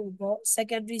သုံးဖို့ပေါ့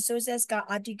secondary sources က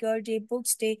article တွေ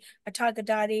books တွေအထာက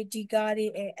တာတွေဒီကာတွေ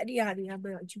အဲ့ဒီဟာတွေကမှ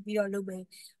ယူပြီးတော့လုပ်မယ်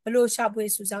ဘလို့ရှာဖွေ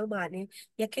စုဆောင်းပါလဲ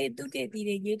ရခိုင်သူတေတီ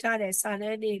တွေရေးထားတဲ့စာတ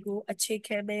မ်းတွေကိုအခြေ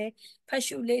ခံမယ်ဖတ်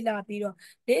ရှုလေ့လာပြီးတော့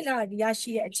လေ့လာရ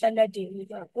ရှိတဲ့အချက်လက်တွေ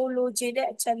ကိုလိုချင်တဲ့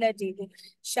အချက်လက်တွေကို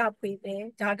ရှာဖွေမယ်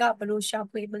ဒါကဘလို့ရှာ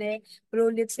ဖွေမလဲဘ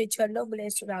လို့ literature လုပ်မလဲ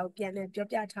ဆိုတာကိုပြန်လည်ပြော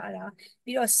ပြထားတာ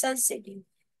ပြီးတော့ sensitive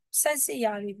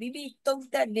ရာတွေမိမိသုံး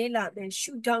သက်လေ့လာမယ်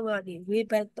ရှုထောင့်ကနေဝေ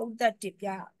ဖန်သုံးသက်တင်ပြ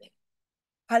ရမယ်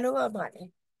ဘာလို့ရမှာလဲ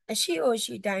အရှိအို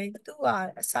ရှိတိုင်းသူ့ဟာ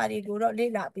အစာတွေကိုတော့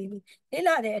လေ့လာပြီးလေ့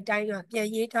လာတဲ့အတိုင်းကပြန်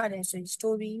ရေးထားတယ်ဆိုရင်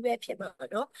story ပဲဖြစ်မှာ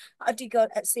နော် article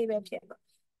essay ပဲဖြစ်မှာ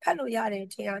ဖတ်လို့ရတဲ့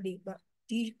ထင်ရနေမှာ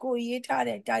ဒီကိုရေးထား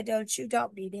တဲ့ title shoot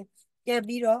out နေနဲ့ပြန်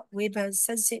ပြီးတော့ဝေဖန်ဆ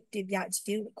န်းစစ်တင်ပြခြ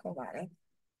င်းကိုခေါ်ပါတယ်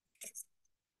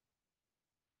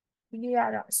ဒီနေ့က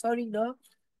တော့ sorry နော်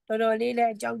တော်တော်လေးလ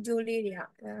ည်းအကြောင်းကျိုးလေးတွေက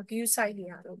view site နေ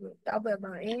ရတော့တောက်ပံ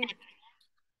ပါတယ်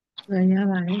ရ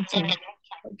ပါတယ်ဆရာ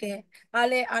ဟုတ်ကဲ့အား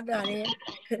လည်းအားနာတယ်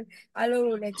အားလုံး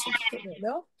ကိုလည်းချစ်ခင်တယ်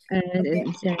နော်ဟုတ်ကဲ့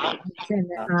ဆရာလည်း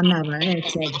အားနာပါတယ်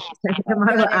ဆရာကျမ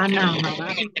တို့အားနာမှာပါ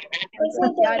ဟု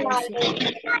တ်ကဲ့ရတယ်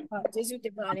ရှင်ဟုတ်ကျေးဇူးတ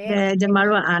င်ပါတယ်ကျမ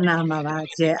တို့အားနာမှာပါ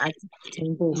ဆရာအချ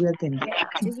င်းပို့ပြီးတင်တယ်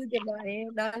ကျေးဇူးတင်ပါတယ်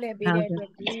နားလည်ပေးတဲ့အတွက်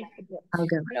ဒီဟုတ်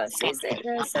ကဲ့အဲ့တော့ဆန်းစ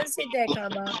စ်တဲ့အခါ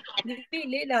မှာမိ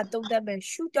လေ့လာသုံးသပ်မယ်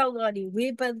ရှုထောင့်ကနေဝေ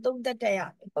ဖန်သုံးသပ်တတ်ရ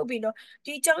ဟုတ်ပြီနော်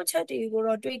ဒီအကြောင်းချက်တွေကို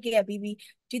တော့တွေးခဲ့ပြီးပြီ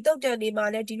ဒီတုတ်တန်တွေမှာ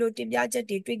လည်းဒီလိုတင်ပြချက်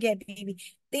တွေတွေးခဲ့ပြီးပြီ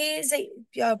သေးစိတ်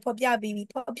ဖော်ပြပြီး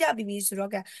ပြီဆို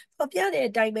တော့ကဖော်ပြတဲ့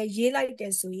အတိုင်းပဲရေးလိုက်တ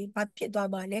ယ်ဆိုရင်ဘာဖြစ်သွား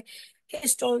မှာလဲ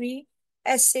history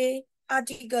essay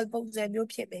article ပုံစံမျိုး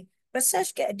ဖြစ်မယ်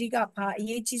research ကအဓိကဘာအ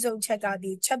ရေးကြီးဆုံးချက်က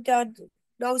ဒီ chapter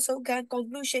နောက်ဆုံးက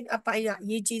conclusion အပိုင်းကအ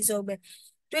ရေးကြီးဆုံးပဲ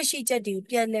တွေ့ရှိချက်တွေကို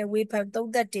ပြန်လည်ဝေဖန်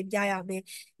သုံးသပ်တင်ပြရမယ်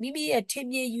မိမိရဲ့ထင်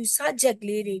မြင်ယူဆချက်က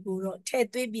လေးတွေကိုတော့ထည့်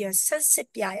သွင်းပြီးဆန်းစစ်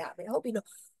ပြရမယ်ဟုတ်ပြီနော်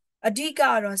အဓိကက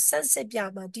တော့ဆန်းစစ်ပြ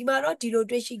မှာဒီမှာတော့ဒီလို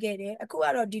တွေ့ရှိခဲ့တယ်အခုက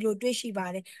တော့ဒီလိုတွေ့ရှိပါ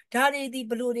တယ်ဒါတွေဒီ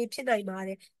ဘလို့တွေဖြစ်နိုင်ပါတ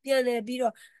ယ်ပြန်လည်ပြီး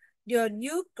တော့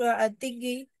new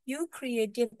thinking new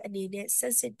creative အနေနဲ့ဆ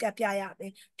က်စစ်တက်ပြရမ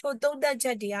ယ်ထို့သုံးသပ်ချ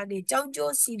က်တွေကနေကြောင်း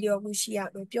ကျိုးစီလျော်မှုရှိရ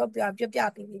မယ်ပြောပြ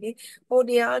ပြီးလေဟို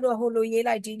နေရာတော့ဟိုလိုရေး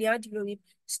လိုက်ဒီနေရာဒီလို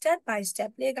step by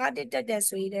step လေကားတက်တယ်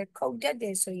ဆိုရင်ခုန်တက်တ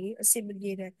ယ်ဆိုရင်အဆင်မ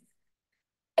ပြေတယ်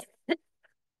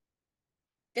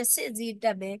တစစ်စီတ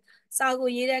က်မယ်စာကို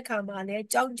ရေးတဲ့အခါမှာလည်း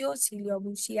ကြောင်းကျိုးစီလျော်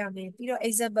မှုရှိရမယ်ပြီးတော့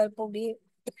example ပုံလေး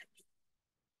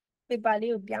paper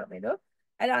လေးကိုပြမယ်နော်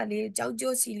အဲ့ဒါလေးကြောင်း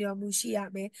ကျိုးစီလျော်မှုရှိရ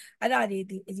မယ်အဲ့ဒါလေး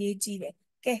ဒီအရေးကြီးတယ်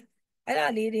ကဲအဲ့ဒါ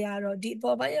လေးတွေကတော့ဒီအ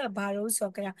ပေါ်ပိုင်းကဘာလို့ဆို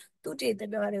ကြသူတေသ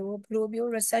နာတွေကိုဘယ်လိုမျိုး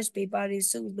research paper တွေ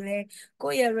စုမလဲ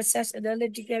ကိုယ့်ရဲ့ research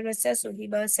analytical research ဆိုဒီ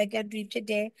မှာ secondary ဖြစ်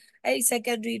တယ်အဲ့ဒီ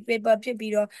secondary paper ဖြစ်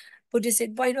ပြီးတော့ Buddhist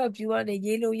point of view ကနေ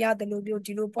ရေးလို့ရတယ်လို့မျိုး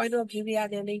ဒီလို point of view တွေက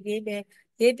နေလည်းရေးမယ်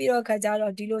ရေးပြီးတော့ခါကြ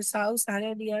တော့ဒီလိုစာအုပ်စာတ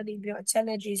မ်းတွေကနေပြီးတော့အချက်လ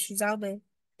က်တွေစုဆောင်းမယ်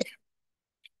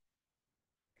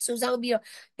စုဆောင်းပြီးတော့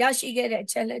ရရှိခဲ့တဲ့အ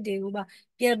ချက်လက်တွေကိုမှ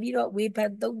ပြန်ပြီးတော့ဝေဖ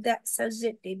န်သုံးသပ်ဆန်းစ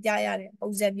စ်တင်ပြရတဲ့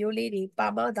ပုံစံမျိုးလေးတွေပါ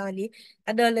မှသာလေ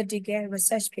analytical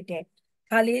research ဖြစ်တဲ့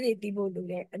ဒါလေးတွေပြီးဖို့လို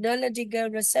တယ် analytical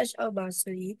research အောက်မှာ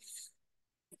ဆိုရင်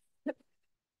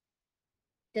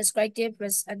descriptive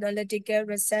analytical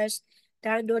research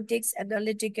diagnostic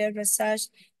analytical research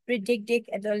predictive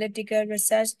analytical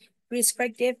research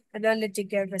prescriptive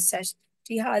analytical research ဒီ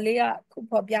ဒီဟာလေးကခု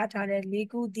ဖော်ပြထားတဲ့၄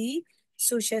ခုဒီ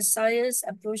social science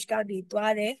approach ကနေ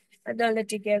သွားတယ်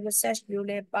analytical research မျိုး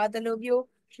လည်းပါတယ်လို့မျိုး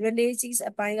renaissance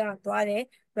အပိုင်းကသွားတယ်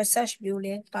research မျိုးလ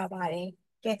ည်းပါပါတယ်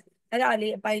ကဲအဲ့ဒါ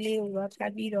လေးအပိုင်းလေးကိုတော့ဖြ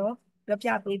တ်ပြီးတော့ပြ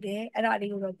ပေးတယ်အဲ့ဒါ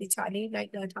လေးကိုတော့တခြားလေးလိုက်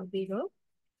တော့ထောက်ပြီးတော့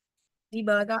ဒီ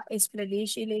မှာက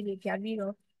explanation လေးတွေပြန်ပြီး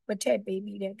တော့မထည့်ပေး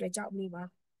မိတဲ့အတွက်ကြောင့်မျိုးပါ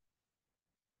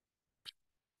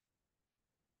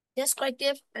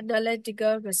descriptive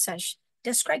analytical research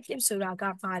descriptive ဆိုတာက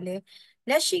ဘာလဲ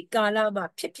လက်ရှိကာလမှာ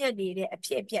ဖြစ်ပျက်နေတဲ့အဖြ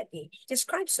စ်အပျက်တွေ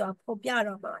describe ဆိုတာဖော်ပြ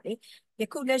တော့မှာလေယ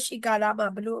ခုလက်ရှိကာလမှာ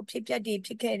ဘလို့အဖြစ်အပျက်တွေ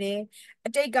ဖြစ်ခဲ့တယ်အ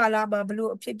တိတ်ကာလမှာဘ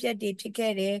လို့အဖြစ်အပျက်တွေဖြစ်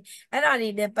ခဲ့တယ်အဲ့ဒါတွေ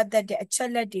နဲ့ပတ်သက်တဲ့အချက်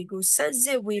လက်တွေကိုစမ်းစ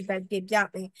စ်ဝေဖန်တင်ပြ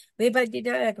မယ်ဝေဖန်တင်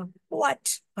ပြတဲ့ကောင် what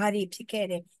ဘာတွေဖြစ်ခဲ့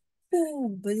တယ် who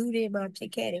ဘယ်သူတွေမှာဖြ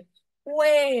စ်ခဲ့တယ်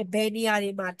where ဘယ်နေရာ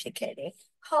တွေမှာဖြစ်ခဲ့တယ်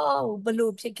how ဘ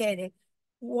လို့ဖြစ်ခဲ့တယ်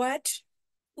what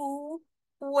who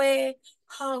where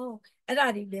how အဲ့ဒါ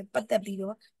တွေနဲ့ပတ်သက်ပြီး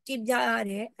တော့တင်ပြရ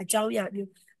တဲ့အကြောင်းအရာမျိုး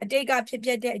အတိတ်ကဖြစ်ပျ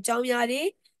က်တဲ့အကြောင်းအရာတွေ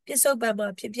ပြစ္ဆုတ်ပံမှာ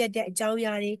ဖြစ်ပျက်တဲ့အကြောင်းအ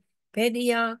ရာတွေဘယ်နေ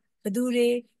ရာဘယ်သူတွေ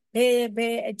ဘ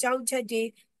ယ်အကြောင်းချက်တွေ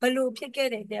ဘယ်လိုဖြစ်ခဲ့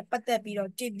တဲ့နဲ့ပတ်သက်ပြီးတော့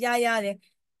တင်ပြရတဲ့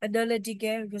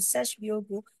analytical research မျိုး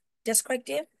ကို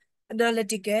descriptive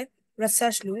analytical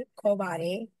research လို့ခေါ်ပါတ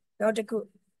ယ်နောက်တစ်ခု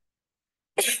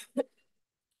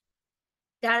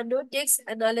diagnostics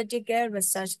analytical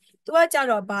research သူကကြ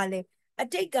တော့ဗာလဲအ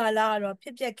တိတ်ကာလကတော့ဖြ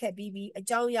စ်ပျက်ခဲ့ပြီးပြီအ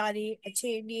ကြောင်းအရာတွေအခြေ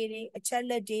အနေတွေအချက်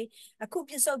လက်တွေအခု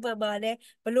ပြစ္ဆုတ်ပံမှာလဲ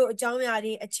ဘလို့အကြောင်းအရာ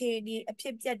တွေအခြေအနေအဖြ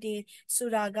စ်ပျက်တွေဆို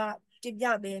တာကတင်ပြ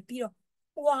မယ်ပြီးတော့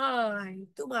why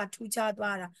သူမှထူးခြား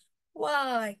သွားတာ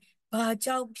why ဘာ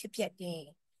ကြောင့်ဖြစ်ပျက်တယ်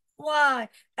why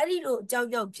အဲ့ဒီလိုအကြောင်း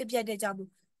ကြောင့်ဖြစ်ပျက်တဲ့ကြောင့်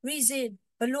reason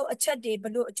ဘလို့အချက်တွေဘ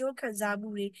လို့အကျိုးခံစားမှု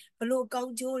တွေဘလို့ကော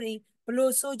င်းကျိုးတွေဘ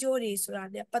လို့ဆိုးကျိုးတွေဆိုတာ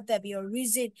နဲ့ပတ်သက်ပြီးတော့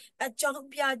reason အကြောင်း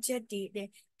ပြချက်တွေနဲ့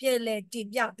ပြန်လည်တင်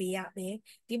ပြပေးရမယ်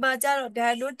ဒီမှာကျတော့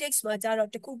diagnostics မှာကျ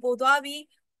တော့တခုပို့သွားပြီး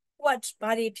what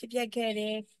ဘာတွေဖြစ်ပျက်ခဲ့တ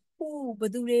ယ် who ဘ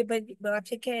ယ်သူတွေမှာ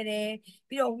ဖြစ်ခဲ့တယ်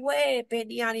ပြီးတော့ where ဘယ်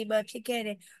နေရာတွေမှာဖြစ်ခဲ့တ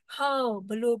ယ် how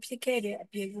ဘလို့ဖြစ်ခဲ့တဲ့အ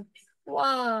ပြင်ကို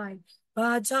why ဘာ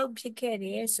ကြောင့်ဖြစ်ခဲ့တ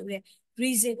ယ်ဆိုတဲ့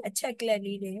reason အချက်က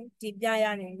လေးနဲ့တင်ပြရ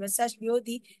တဲ့ research မျိုးသ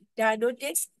ည်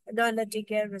diagnostics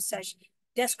analytical research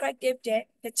descriptive တဲ့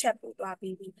တစ်ချက်ပို့သွား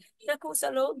ပြီးပြီနှစ်ခုစ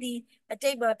လုံးဒီအတိ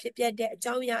တ်မှာဖြစ်ပျက်တဲ့အ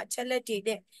ကြောင်းအရာအချက်လက်တွေ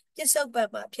နဲ့ပြစ္ဆုတ်ပံ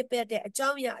မှာဖြစ်ပျက်တဲ့အကြော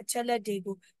င်းအရာအချက်လက်တွေ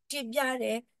ကိုတင်ပြ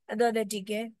တဲ့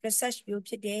analytical research မျိုး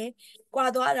ဖြစ်တယ်။ကွာ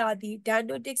သွားတာဒီ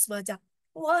diagnostics မှာじゃ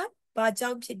what ဘာကြော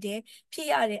င့်ဖြစ်တယ်ဖြစ်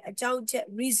ရတဲ့အကြောင်းချက်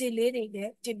reason လေးတွေနဲ့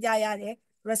တင်ပြရတဲ့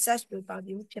research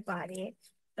မျိုးဖြစ်ပါတယ်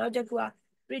။နောက်တစ်ခုက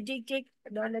predictive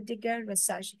analytical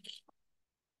research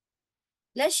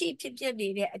လက်ရှိဖြစ်ပျက်နေ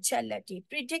တဲ့အချက်လက်တွေ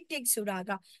predicting ဆိုတာ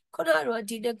ကခုနကတော့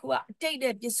ဒီတစ်ခုကအတိတ်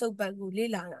နဲ့ပြစ္ဆုတ်ပံကိုလေ့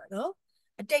လာတာနော်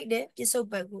အတိတ်နဲ့ပြစ္ဆုတ်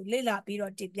ပံကိုလေ့လာပြီး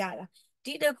တော့တင်ပြတာ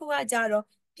ဒီတစ်ခုကကြတော့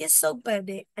ပြစ္ဆုတ်ပံ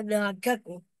နဲ့အနာဂတ်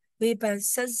ကိုဝေဖန်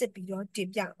ဆန်းစစ်ပြီးတော့တင်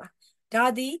ပြပါဒါ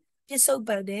သည်ပြစ္ဆုတ်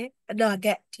ပံနဲ့အနာဂ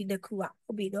တ်ဒီတစ်ခုက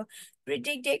ဟုတ်ပြီနော်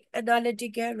predictive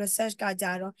analytical research ကကြ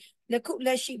တော့လ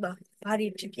က်ရှိမှာဘာတွေ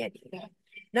ဖြစ်ပျက်နေလဲ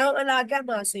နောက်အနာဂတ်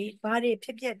မှာဆိုရင်ဘာတွေဖြ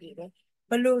စ်ပျက်နေလဲ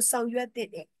ဘယ်လိုဆောင်ရွက်သ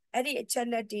င့်တယ်အဲ့ဒီအချက်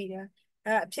လက်တွေ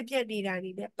ဖြစ်ပျက်နေတာ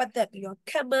တွေနဲ့ပတ်သက်ပြီးတော့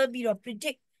ခံမှန်းပြီးတော့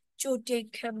predict ကြိုတင်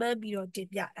ခံမှန်းပြီးတော့တင်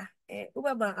ပြတာဥပ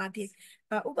မာအားဖြင့်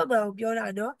ဥပမာကိုပြောတာ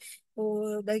နော်ဟို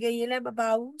နိုင်ငံရေးလည်းမပါ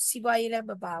ဘူးစီးပွားရေးလည်း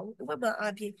မပါဘူးဥပမာ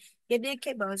အားဖြင့်ယနေ့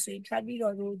ခေတ်မှာဆိုရင်ဖြတ်ပြီး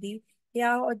တော့တို့ဒီတ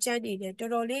ရားဟောကျမ်းနေတယ်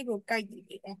တော်တော်လေးကိုကိုက်နေ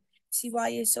တယ်စီးပွား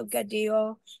ရေးစုပ်ကတ်တွေရော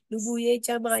လူမှုရေးကျ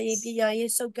န်းမာရေးပညာ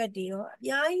ရေးစုပ်ကတ်တွေရောအ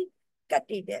များကြီးကတ်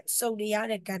တွေနဲ့စုံနေရ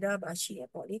တဲ့ကဏ္ဍမှာရှိရ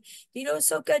ပေါ့လေဒီလို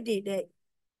စုပ်ကတ်တွေနဲ့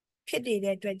ဖြစ်နေ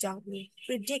တဲ့အတွက်ကြောင့်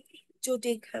predict ကြိုတ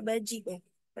င်ခံမှန်းကြည့်မယ်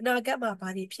အနာဂတ်မှာဘာ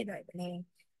တွေဖြစ်နိုင်မလဲ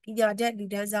ပညာတတ်လူ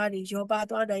တန်းစားတွေရောပါ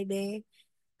သွားနိုင်မယ်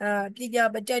ပညာ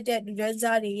မတတ်တဲ့လူတန်း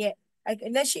စားတွေရဲ့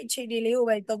လက်ရှိအခြေအနေလေးကို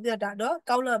ပဲသုံးပြတာเนาะ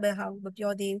ကောင်းလာမယ့်ဟာကိုမ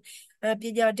ပြောသေးဘူးပ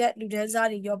ညာတတ်လူတန်းစား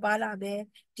တွေရောပါလာမယ်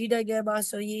ဒီနိုင်ငံမှာ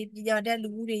ဆိုရင်ပညာတတ်လူ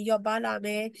မှုတွေရောပါလာမ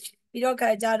ယ်ပြီးတော့ခါ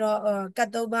ကြတော့ကတ်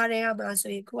သုံးပါးတဲ့မှာ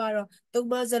ဆိုရင်ခုကတော့သုံး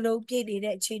ပါးစလုံးပြည့်နေ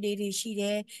တဲ့အခြေအနေတွေရှိတ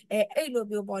ယ်အဲ့လို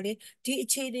မျိုးပေါ့လေဒီအ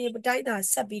ခြေအနေမတိုင်းတာ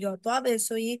ဆက်ပြီးတော့သွားမယ်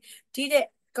ဆိုရင်ဒီတဲ့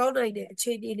ကောင်းနိုင်တဲ့အ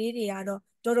ခြေအနေလေးတွေကတော့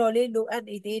တော်တော်လေးလိုအပ်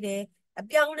နေသေးတယ်အ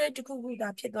ပြောင်းလဲတစ်ခုခုသာ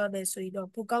ဖြစ်သွားမယ်ဆိုရင်တော့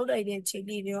ပိုကောင်းနိုင်တဲ့အခြေအ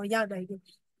နေတွေရောရနိုင်တယ်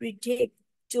predict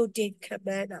ကြိုတင်ခန့်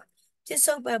မှန်းတာပြစ္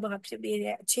ဆုတ်ပံမှာဖြစ်နေ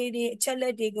တဲ့အခြေအနေအချက်လ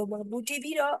က်တွေကိုမှမူတည်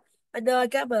ပြီးတော့အနာ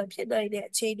ဂတ်မှာဖြစ်နိုင်တဲ့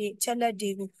အခြေအနေအချက်လက်တွေ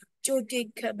ကိုကြိုတင်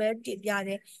ခန့်မှန်းတင်ပြ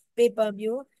တဲ့ paper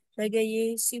မျိုးနိုင်ငံ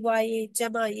ရေးစီးပွားရေးကျ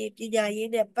န်းမာရေးပညာရေး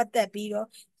နဲ့ပတ်သက်ပြီးတော့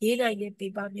ရေးနိုင်တဲ့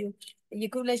paper မျိုးယ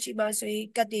ခုလက်ရှိမှာဆိုရင်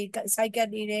ကတ်တွေစိုက်ကတ်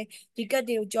နေတယ်ဒီကတ်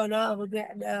တွေကိုကြော်လာအောင်အတွက်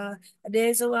အန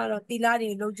ည်းဆုံးကတော့တီလာတွေ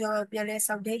လုံခြုံအောင်ပြန်လဲ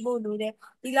ဆောင်ထိန်ဖို့လိုတယ်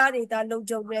တီလာတွေဒါလုံ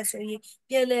ခြုံရဲဆိုရင်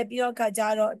ပြန်လဲပြီးတော့ခါကြ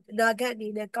တော့အနာဂတ်အနေ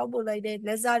နဲ့ကောင်းမွန်နိုင်တဲ့လ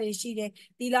က်စားတွေရှိတယ်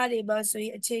တီလာတွေမှာဆိုရ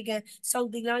င်အခြေခံဆောင်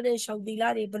တီလာနဲ့ရှောင်းတီလာ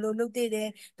တွေဘယ်လိုလုပ်သင့်တယ်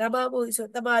ဒါမှမဟုတ်ဆို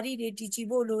တမာတိတွေတည်ကြည်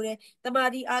ဖို့လိုတယ်တမာ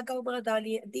တိအားကောင်းမှသာ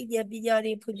လျှင်အသိဉာဏ်ပညာ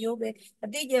တွေဖွံ့ဖြိုးမယ်အ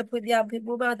သိဉာဏ်ဖွံ့ဖြိုး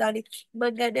မှသာလျှင်မှ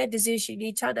န်ကန်တဲ့ decision တွေ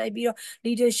ချနိုင်ပြီးတော့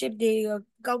leadership တွေ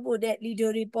ကောင်းမွန်တဲ့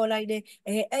leader တွေပေါ်လိုက်တယ်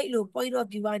အဲ့လို point of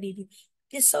view ကနေပြီး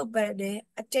ပြစ္ဆုတ်ပန်နဲ့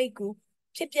အတိတ်ကို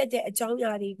ဖြစ်ပျက်တဲ့အကြောင်းအ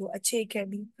ရာတွေကိုအခြေခံ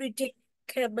ပြီး predict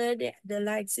ခံမှန်းတဲ့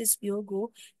analysis မျိုးကို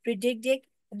predictive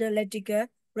analytical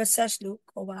research လို့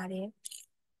ခေါ်ပါတယ်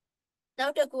နော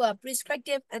က်တစ်ခုက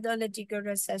prescriptive analytical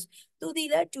research သူဒီ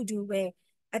လည်းတူတူပဲ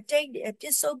အတိတ်ပြ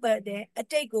စ္ဆုတ်ပန်တဲ့အ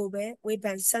တိတ်ကိုပဲဝေဖ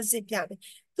န်ဆန်းစစ်ပြတယ်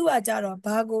သူကကြတော့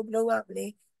ဘာကိုလုပ်ရမလဲ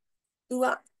သူက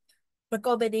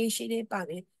recommendation တွေပါ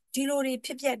တယ်ဒီလိုတွေဖြ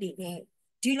စ်ပျက်နေတယ်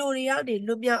ဒီလိုတွေကနေ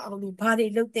လွတ်မြောက်အောင်လို့ဘာတွေ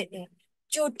လုပ်တဲ့လဲ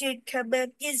ကြိုတင်ခံမှန်း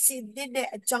ပြင်ဆင်တဲ့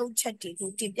အကြောင်းချက်တွေကို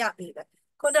တင်ပြပေးမယ်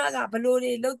ခုနကဘလို့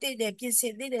တွေလုပ်တဲ့ပြင်ဆ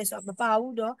င်တဲ့ဆိုတာမပါ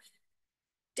ဘူးเนาะ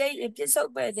တိတ်ပြစ္ဆု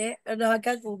တ်ပန်တဲ့အနာဂ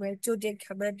တ်ကိုပဲကြိုတင်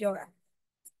ခံမှန်းပြောတာ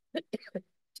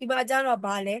ဒီမှာကျတော့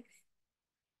ဗာလဲ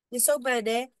ပြစ္ဆုတ်ပန်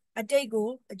တဲ့အတိတ်ကို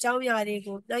အကြောင်းအရာတွေ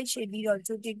ကိုနှိုင်းယှဉ်ပြီးတော့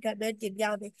ကြိုတင်ခံမှန်းတင်ပြ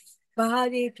မယ်ဘာ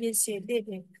တွေပြင်ဆင်တဲ့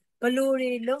ဘလို့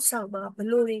တွေလှုပ်ဆောင်မှာဘ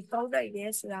လို့တွေကောင်းနိုင်လဲ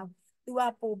ဆိုတာသူက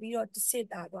ပို့ပြီးတော့တစ်စစ်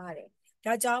တာသွားတယ်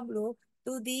ဒါကြောင့်မလို့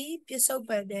သူဒီပြစ္ဆုတ်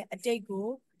ပန်တဲ့အတိတ်ကို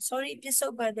sorry ပြစ္ဆု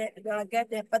တ်ပန်တဲ့အနာဂတ်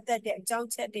နဲ့ပတ်သက်တဲ့အကြောင်း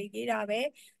ချက်တွေရေးတာပဲ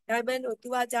ဒါပေမဲ့လို့သူ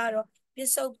ကကြတော့ပြ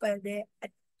စ္ဆုတ်ပန်တဲ့အ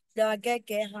နာဂတ်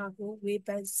ကဟာကိုဝေဖ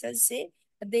န်ဆန်းစစ်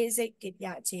အသေးစိတ်တင်ပြ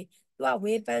ခြင်းသူက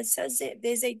ဝေဖန်ဆန်းစစ်အ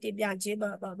သေးစိတ်တင်ပြခြင်း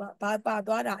မှာဘာပါ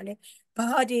သွားတာလဲဘာ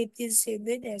တွေပြင်ဆင်သ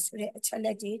င့်တယ်ဆိုတဲ့အချက်လ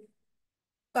က်တွေ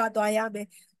ပါသွားရမယ်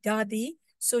ဒါဒီ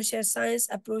social science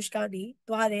approach ကနေ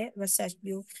သွားတဲ့ research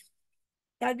မျိုး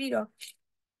ပြီးတော့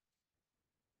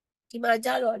ဒီမှာကြ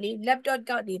တော့လေ laptop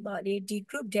ကနေမှလေဒီ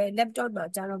group တဲ့ laptop မှာ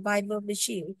ကြတော့ Bible မ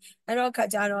ရှိဘူးအဲ့တော့ခါ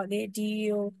ကြတော့လေဒီ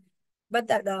ဟိုမတ်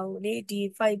တန်တာကိုလေဒီ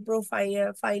file profile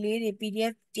file လေးတွေ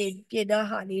PDF ပြင်ထား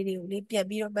ဟာလေးတွေကိုလေပြန်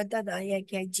ပြီးတော့မတ်တန်တာရဲ့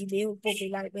Gmail လေးကိုပို့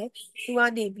ပေးလိုက်မယ်သူက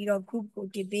နေပြီးတော့ group ကို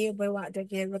တင်ပေးဘဲဝအတွက်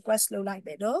request လုပ်လိုက်မ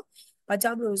ယ်နော်ဘာ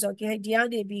ကြောင့်မလို့ဆိုတော့ဒီက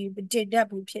နေပြီးတင်တတ်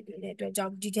ဘူးဖြစ်နေတဲ့အတွက်ကြော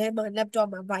င့်ဒီထဲမှာ laptop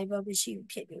မှာ Bible မရှိဘူး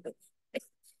ဖြစ်နေလို့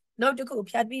နောက်တစ်ခု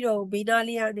ဖြတ်ပြီးတော့ဘေးနား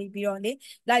လေးကနေပြီးတော့လေ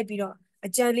လိုက်ပြီးတော့အ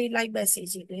ကျန်းလေးလိုက်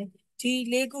message တွေဒီ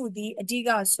လေးခုဒီအဓိက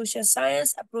social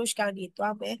science approach ကနေ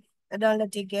သွားမယ်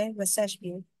analytical research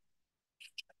မျိုး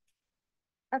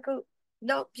အခု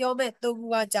နောက်ပြောမဲ့သုံးခု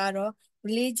ကကြတော့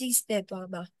religious နဲ့သွား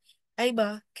မှာအဲ့မှာ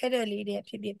ခက်တဲ့လေးနဲ့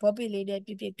ဖြစ်ဖြစ်ဘောပင်လေးနဲ့ဖြ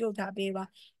စ်ဖြစ်တို့ထားပေးပါ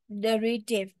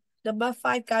narrative number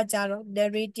 5ကကြတော့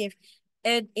narrative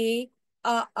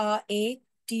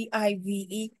NARRATIVE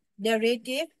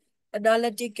narrative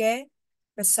analytical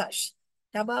research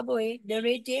ဒါမှမဟုတ်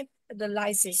narrative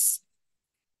analysis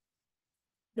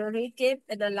narrative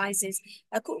analysis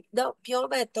အခုတော့ပြော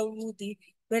မဲ့သုံးခုဒီ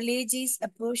religious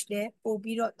approach နဲ့ပို့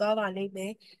ပြီးတော့သွားပါလိမ့်မ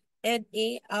ယ်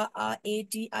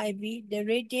NARRATIV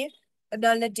narrative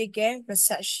analytical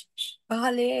research ဘာ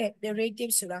လဲ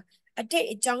narrative ဆိုတာအတိတ်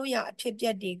အကြောင်းအရာအဖြစ်အပျ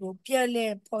က်တွေကိုပြန်လ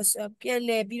ည်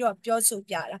ပြီးတော့ပြောဆို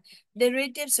ပြတာ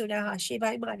narrative ဆိုတာဟာရှေ့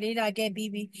ပိုင်းမှာလေ့လာခဲ့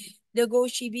ပြီးပြီငကို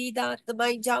ရှိပြီးသားသမို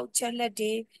င်းကြောင်းချက်လက်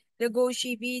တွေငကို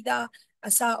ရှိပြီးသား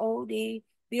အစာအုံးတွေ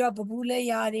ပြီးတော့ပပူးလက်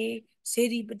ရာတွေစေ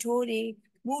တီပထိုးတွေ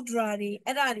မူဒရာတွေ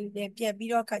အဲ့ဒါတွေနဲ့ပြန်ပြီး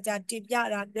တော့ခါကြတင်ပြ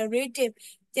တာ narrative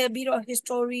ပြန်ပြီးတော့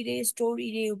story တွေကို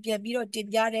ပြန်ပြီးတော့တင်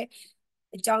ပြတဲ့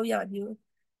အကြောင်းအရာမျိုး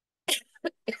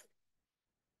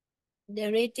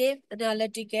narrative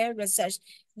analytical research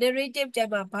narrative တဲ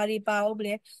မှာဘာတွေပါအောင်မ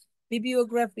လဲ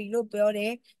bibliography လို့ပြောတ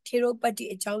ယ်ထေရပတ်တိ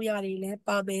အကြောင်းအရာတွေလည်း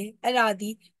ပါမယ်အဲ့ဒါဒီ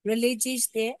religious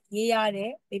နဲ့ရေးရ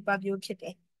တဲ့ paper မျိုးဖြစ်တ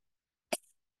ယ်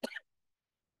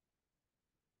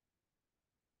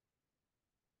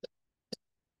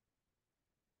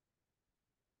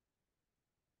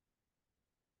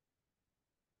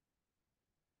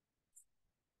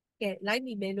ကဲလိုက်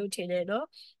မိမယ်လို့ထင်တယ်နော်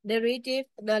narrative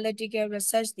analytical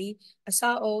research ဒီအစ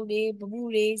အုံတွေဗမှု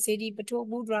တွေစေတီပထိုး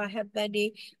မူဒရာဟန်ပန်တွေ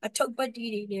အထုပ်ပတ်တိ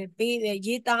တွေနဲ့ပေး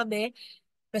ရေးသားမယ်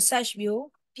research မျိုး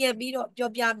ပြန်ပြီးတော့ပြော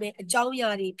ပြမယ်အကြောင်းအရာ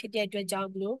တွေဖြစ်တဲ့အတွက်ကြောင့်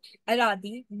မလို့အဲ့ဒါ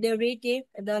ဒီ narrative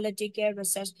analytical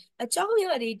research အကြောင်းအ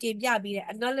ရာတွေတင်ပြပြီးတဲ့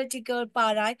analytical ပါ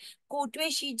တိုင်းကို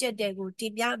တွေ့ရှိချက်တွေကိုတ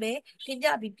င်ပြမယ်တင်ပြ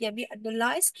ပြီးပြန်ပြီး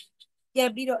analyze ပြ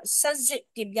န်ပြီးတော့စမ်းစစ်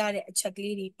တင်ပြတဲ့အချက်က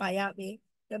လေးတွေပါရမယ်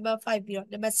number 5ပြီးတော့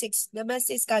number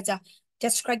 6ကကြ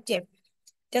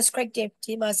descriptive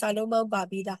ဒီမှာစာလုံးပေါင်းပါ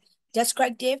ပြီးသား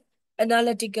descriptive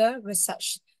analytical research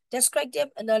descriptive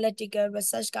analytical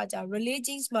research ကကြာ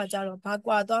religions မှာကြာတော့ဘာ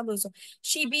ကွာသွားမလို့ဆို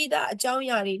ရှိပြီးသားအကြောင်းအ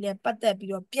ရာတွေနဲ့ပတ်သက်ပြီး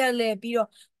တော့ပြန်လည်ပြီးတော့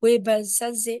ဝေဖန်ဆ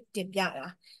န်းစစ်တင်ပြတာ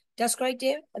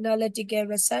descriptive analytical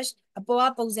research အပေါ်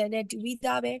အပုံစံနဲ့တူပြီး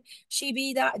သားပဲရှိ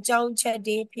ပြီးသားအကြောင်းချက်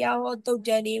တွေဖျားဟောတုတ်တ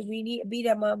န်တွေဝီနီအပြီး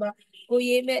ဓမ္မမှာကို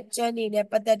ရေးမဲ့ကျမ်းတွေနဲ့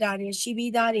ပတ်သက်တာတွေရှိ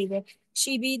ပြီးသားတွေပဲ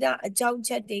ရှိပြီးသားအကြောင်း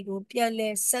ချက်တွေကိုပြန်လ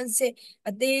ည်ဆန်းစစ်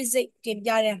အသေးစိတ်တင်ပြ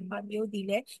တဲ့ဟာမျိုးဒီ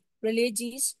လေ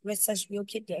religious research မျိုး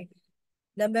ဖြစ်တယ်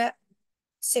number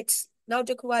 6နောက်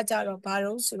တစ်ခုကကြတော့ဘာ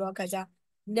လို့ဆိုတော့ခါကြ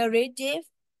narrative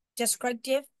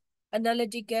descriptive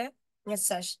analytical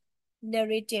research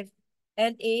narrative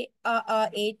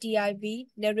NARRATIV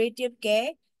narrative က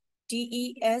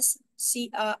DESCRIPTIV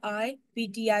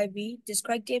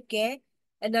descriptive က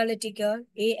analytical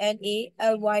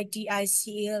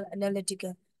ANALYTICAL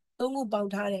analytical သုံးခုပေါ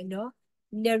င်းထားတယ်နော်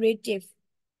narrative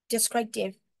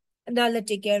descriptive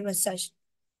analytical research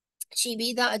ရှိ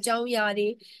ပြီးသားအကြောင်းအရာတွေ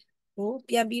ကို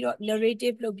ပြန်ပြီးတော့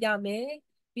narrative လုပ်ပြမယ်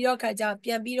ပြီးတော့ခါကျပြ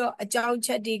န်ပြီးတော့အကြောင်းချ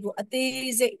က်တွေကိုအ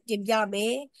သေးစိတ်တင်ပြမ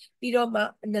ယ်ပြီးတော့မှ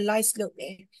analyze လုပ်မ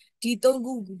ယ်ဒီသုံး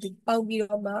ခုပေါင်းပြီး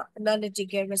တော့မှ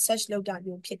analytical research လုပ်တာ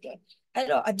မျိုးဖြစ်တယ်အဲ့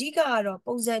တော့အဓိကကတော့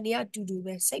ပုံစံတွေကအတူတူ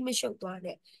ပဲစိတ်မရှုပ်သွား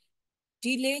နဲ့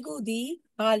ဒီလေးခုဒီ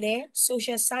ဘာလဲ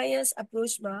social science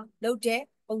approach မှာလုပ်တဲ့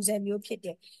ပုံစံမျိုးဖြစ်တ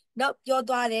ယ်နောက်ပြော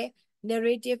သွားတဲ့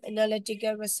narrative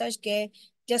analytical research က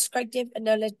descriptive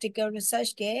analytical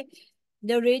research က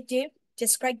narrative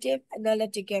descriptive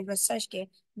analytical research က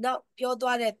နောက်ပြော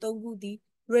သွားတဲ့သုံးခုဒီ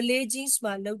religions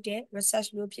မှာလုပ်တဲ့ research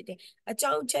မျိုးဖြစ်တယ်အ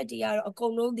ကြောင်းချက်တွေကတော့အကု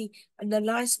န်လုံးဒီ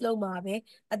analyze လုပ်မှာပဲ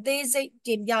အသေးစိတ်တ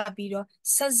င်ပြပြီးတော့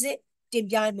ဆက်စစ်တင်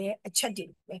ပြမယ်အချက်တွေ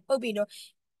ပဲဟုတ်ပြီနော်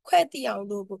ခွဲသိအောင်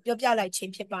လို့ပြောပြလိုက်ခြ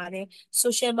င်းဖြစ်ပါတယ်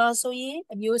social မှာဆိုရင်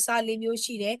အမျိုးအစား၄မျိုး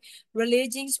ရှိတယ်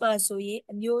religions မှာဆိုရင်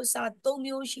အမျိုးအစား၃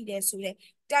မျိုးရှိတယ်ဆိုတဲ့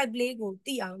type လေးကို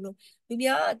သိအောင်လို့လူ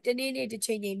များတနေ့နေ့တစ်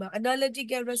ချိန်ချိန်မှာ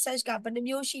analytical research ကဘယ်နှ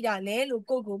မျိုးရှိတာလဲလို့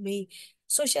ကိုယ့်ကိုမေး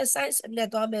social science နဲ့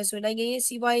သွားမယ်ဆိုနိုင်ငံရေး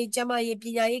စီးပွားရေးကျန်းမာရေးပ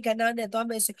ညာရေးကဏ္ဍနဲ့သွား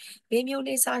မယ်ဆို၄မျိုး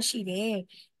လေးစားရှိတယ်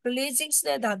religions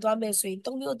နဲ့သာသွားမယ်ဆိုရင်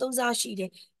၃မျိုး၃စားရှိတ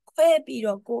ယ်ခွဲပြီး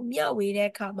တော့ကိုမျှဝေတဲ့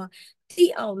အခါမှာသိ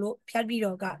အောင်လို့ဖြတ်ပြီး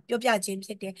တော့ကပြောပြခြင်းဖြ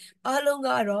စ်တယ်အားလုံးက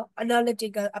တော့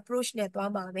analytical approach နဲ့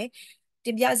သွားမှာပဲတ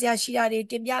င်ပြစရာရှိတာတွေ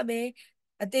တင်ပြမယ်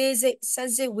အသေးစိတ်စ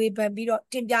မ်းစစ်ဝေဖန်ပြီးတော့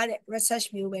တင်ပြတဲ့ research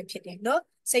မျိုးပဲဖြစ်တယ်နော်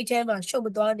စိတ်ထဲမှာရှုပ်မ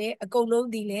သွားနဲ့အကုန်လုံး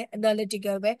ဒီလဲ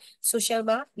analytical ပဲ social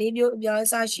မှာ၄မျိုးအများအ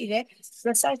စားရှိတယ်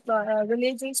research မှာ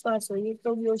religions မှာဆိုရင်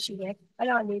၃မျိုးရှိတယ်အဲ့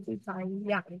ဒါလေးသိပါရင်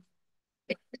ရတယ်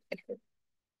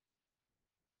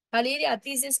ဒါလေးတွေက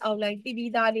thesis outline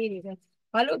ပြီးသားလေးတွေပဲ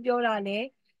ဘာလို့ပြောတာလဲ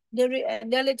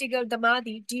analytical သမား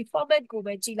ဒီ format ကို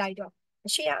ပဲကြည့်လိုက်တော့အ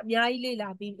ရှိအများကြီးလေ့လာ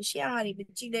ပြီးအရှိဟာတွေမ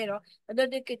ကြည့်နဲ့တော့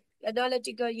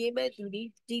analytical ရေးမဲ့သူ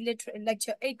ဒီ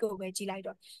lecture 8ကိုပဲကြည့်လိုက်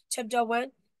တော့ chapter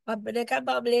 1ဘယ်က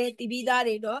ပါမလဲတည်ပြီးသား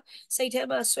တွေတော့စိတ်ထဲ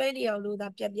မှာဆွဲနေအောင်လို့ဒါ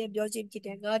ပြန်ပြောခြင်းဖြစ်တ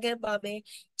ယ်ငါးကန်းပါမယ်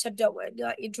chapter 1က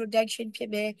introduction ဖြစ်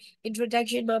မယ်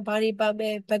introduction မှာဘာတွေပါမ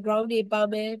ယ် background တွေပါ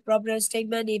မယ် problem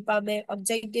statement တွေပါမယ်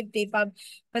objective တွေပါမယ်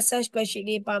research question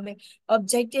တွေပါမယ်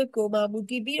objective ကိုမှမူ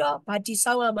တည်ပြီးတော့ဘာတည်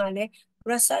ဆောက်ရမှာလဲ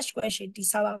research question တည်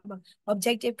ဆောက်ရမှာ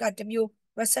objective ကတစ်မျိုး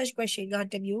research question က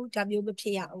တစ်မျိုးဒါမျိုးမဖြ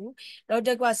စ်ရဘူးနောက်တ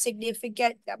စ်ခုက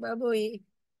significant ဒါမှမဟု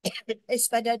တ်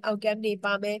expected outcome တွေ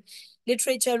ပါမယ်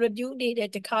literature review အနေနဲ့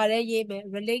တခါတည်းရေးမယ်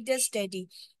related study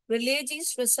religious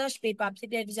research paper ဖြ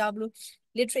စ်တဲ့ကြောင့်မလို့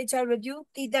literature review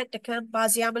တည်တဲ့တခန်းပါ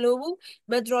စရာမလိုဘူး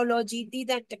methodology တည်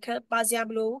တဲ့တခန်းပါစရာ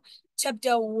မလိုဘူး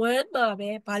chapter 1မှာပဲ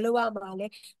ဘာလို့ရမှာလဲ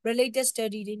related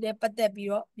study တွေနဲ့ပတ်သက်ပြီး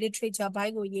တော့ literature ဘို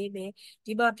င်းကိုရေးမယ်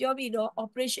ဒီမှာပြောပြီးတော့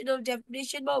operational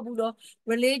definition မဟုတ်ဘူးတော့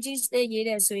religious နဲ့ရေး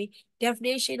တယ်ဆိုရင်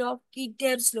definition of key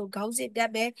terms လို့ခေါင်းစဉ်တ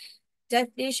က်မယ်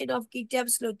definition of key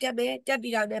terms လို့တက်မယ်တက်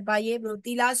ပြီးတော့လည်းဘာရေးမလို့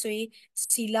သီလဆိုရင်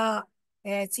စီလ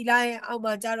စီလရဲ့အောက်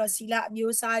မှာကျတော့စီလအ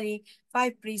မျိုးအစားတွေ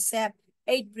5 precept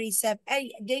 8 precept အဲ့ဒီ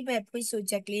အဓိပ္ပာယ်ဖွင့်ဆို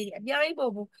ချက်ကလေးတွေအများကြီးမဟု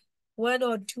တ်ဘူး1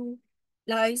 or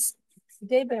 2 lines အ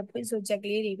ဓိပ္ပာယ်ဖွင့်ဆိုချက်က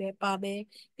လေးတွေပဲပါမယ်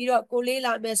ပြီးတော့ကိုလေး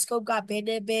လာမဲ့ scope ကဘယ်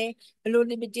နဲ့ပဲဘယ်လို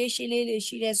limitation လေးတွေ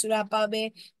ရှိတယ်ဆိုတာပါမယ်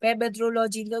ဘယ်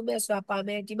methodology လုပ်မဲ့ဆိုတာပါမ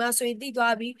ယ်ဒီမှာဆိုရင်သိ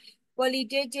သွားပြီ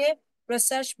qualitative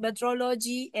research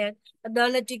methodology and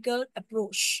analytical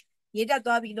approach ရေးတတ်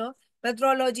သွားပြီနော်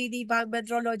methodology ဒီဘာ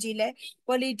methodology လဲ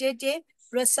qualitative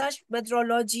research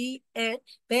methodology and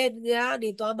ဘယ်နေ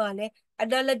သွားမှာလဲ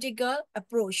analytical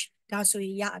approach ဒါဆိုရ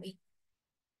င်ရပြီ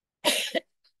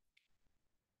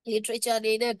literature အ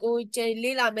နေနဲ့ကို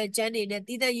လေ့လာမဲ့ကျမ်းတွေနဲ့တ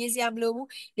ည်တဲ့ရေးစရာမလိုဘူး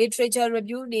literature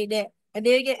review အနေနဲ့အ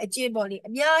နေနဲ့အကျင့်ပေါ်နေ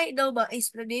အများကြီးတော့မှ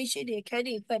explanation တွေခန်း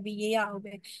တွေဖတ်ပြီးရေးရအောင်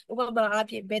ပဲဥပမာအား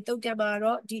ဖြင့်ဘယ်တုတ်တံမှာ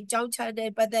တော့ဒီအကြောင်းချတဲ့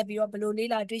ပတ်သက်ပြီးတော့ဘယ်လိုလေ့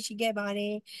လာတွေ့ရှိခဲ့ပါတ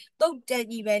ယ်တုတ်တံ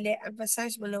ကြီးပဲလဲ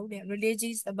emphasize မလုပ်နဲ့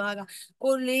religious သမားက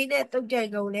ကိုလေးနဲ့တုတ်တံ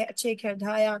ကိုလည်းအခြေခံ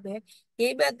ထားရမယ်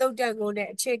ရေးမဲ့တုတ်တံကိုလည်း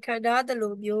အခြေခံထားသ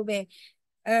လိုမျိုးပဲ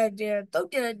တုတ်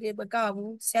တန်တွေမက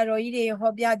ဘူးဆရာတော်ကြီးတွေ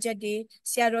ဟောပြချက်တွေ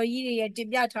ဆရာတော်ကြီးတွေရဲ့တင်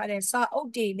ပြထားတဲ့စာအုပ်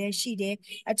တွေလည်းရှိတယ်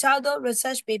အခြားသော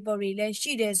research paper တွေလည်း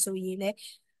ရှိတယ်ဆိုရင်လည်း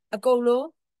အကုန်လုံး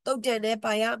တုတ်တန်နဲ့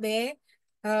ပါရမယ်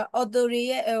author တွေ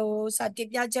ရဲ့စာတင်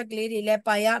ပြချက်ကလေးတွေလည်း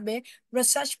ပါရမယ်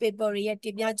research paper တွေရဲ့တ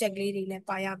င်ပြချက်ကလေးတွေလည်း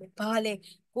ပါရမယ်ဘာလဲ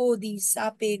ကိုဒီစာ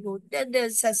ပေကိုတ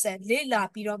က်ဆက်လေ့လာ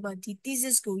ပြီးတော့မှဒီ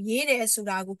thesis ကိုရေးတယ်ဆို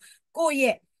တာကိုကို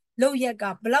ရဲ့လုပ်ရက်က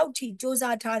ဘလောက်ထိစ조사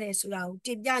ထားတယ်ဆိုတာကိုတ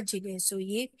င်ပြချင်တယ်ဆို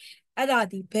ရင်အဲ့ဒါ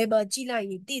ဒီဘယ်မှာကြည့်လိုက်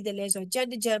ရင်သိတယ်လဲဆို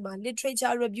တော့ကျမ်းမှာ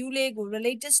literature review လေးကို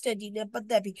related study နဲ့ပတ်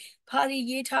သက်ပြီးဘာတွေ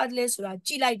ရေးထားတယ်လဲဆိုတာကြ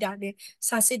ည့်လိုက်တာနဲ့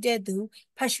စာစစ်တဲ့သူ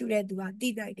ဖတ်ရှုတဲ့သူကသိ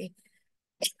နိုင်တယ်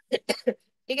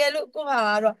တကယ်လို့ကိုဟာ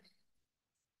ကတော့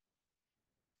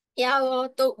ရော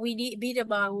တော့ဝီနီအဘိဓမ္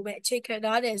မာကိုပဲအခြေခံ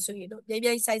ထားတယ်ဆိုရင်တော့မြိုင်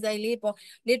မြိုင်ဆိုင်ဆိုင်လေးပေါ့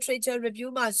literature review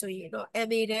မှာဆိုရင်တော့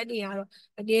MA တန်းတွေကတော့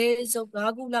အနည်းဆုံး၅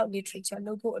ခုလောက် literature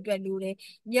လုပ်ဖို့အတွက်လိုတယ်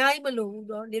အများကြီးမလိုဘူး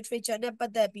เนาะ literature နဲ့ပ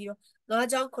တ်သက်ပြီးတော့၅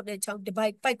ချောင်း9ချောင်းတစ်ပို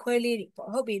က်ခွဲလေးတွေပေါ့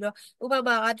ဟုတ်ပြီเนาะဥပ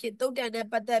မာအဖြစ်တုတ်တန်နဲ့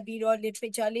ပတ်သက်ပြီးတော့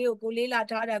literature လေးကိုလေးလာ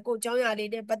ထားတာကိုအကြောင်းအရာ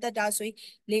လေးနဲ့ပတ်သက်တာဆိုရင်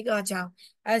၄-၅ချောင်း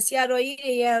ဆရာတော်ကြီး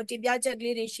တွေရဲ့တင်ပြချက်က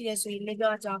လေးတွေရှိတယ်ဆိုရင်၄-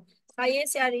၅ချောင်းစာရေး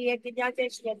ဆရာတွေရဲ့တင်ပြချက်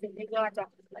ရှိတဲ့၄-၅ချော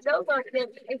င်းအတော့တော့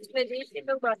explanation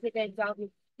လုပ်ပါဖြစ်တဲ့အကြောင်း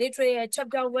literature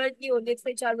chapter 1ကို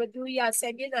literature review ရ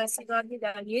10မျက်နှာ15မျက်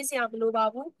နှာရေးစရာမလိုပါ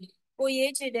ဘူးကို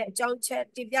ရေးချင်တဲ့အကြောင်းချက်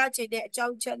တင်ပြချင်တဲ့အကြော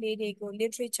င်းချက်လေးတွေကို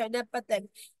literature နဲ့ပတ်သက်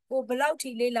ကိုဘလောက်ထိ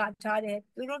လေ့လာထားတယ်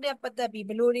သူတို့နဲ့ပတ်သက်ပြီး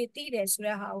ဘလို့တွေသိတယ်ဆို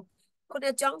တဲ့ဟာကိုခုနှ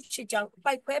စ်ကြောင်းရှစ်ကြောင်း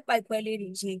ပိုက်ခွဲလေးတွေ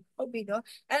ရေးဟုတ်ပြီနော်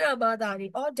အဲ့ဒါမှသာနေ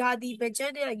ဒါဒီဘယ်ကျ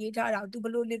န်းနဲ့ရေးထားတာသူဘ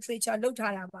လို့ literature လုပ်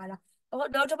ထားတာပါလား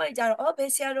နောက်တစ်ပိုင်းကျတော့ဘ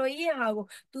ယ်ဆရာတော်ကြီးရဲ့ဟာကို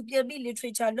သူပြန်ပြီး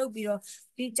literature လုပ်ပြီးတော့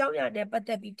ဒီအကြောင်းအရာနဲ့ပတ်သ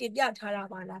က်ပြီးတင်ပြထားတာ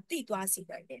ပါလားသိသွားစေ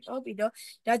နိုင်တယ်ဟုတ်ပြီနော်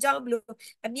ဒါကြောင့်မလို့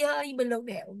အများကြီးမလုပ်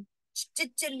နဲ့ဦး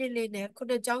ကြစ်လေးနဲ့ခု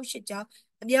နှစ်ကြောင်းရှစ်ကြောင်း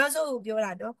အများဆုံးကိုပြော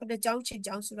တာနော်ခုနှစ်ကြောင်းရှစ်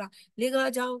ကြောင်းဆိုတာ၄-၅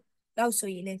ကြောင်းလောက်ဆို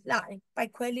ရင်လေလှတယ်ပို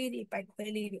က်ခွဲလေးတွေ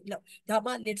လောက်ဒါ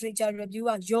မှ literature review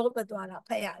ကရောမသွားတာဖ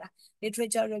တ်ရတာ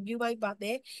literature review ဘိုင်းပါမ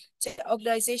ယ်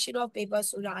organization of paper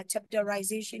ဆိုတာ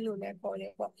chapterization လို့လည်းခေါ်တ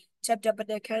ယ်ပေါ့ chapter ပဋ္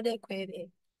ဌာန်းနဲ့ခွဲတယ်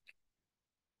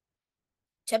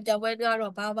chapter 1က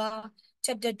တော့ဘာပါ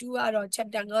chapter 2ကတော့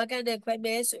chapter 9ခန်းနဲ့ခွဲမ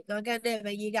ယ်ဆို9ခန်းနဲ့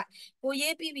ပဲရေးကကို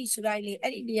ရေးပြီးပြီဆိုတိုင်းလေ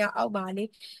အဲ့ဒီနေရာအောက်မှာလေ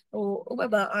ဥပ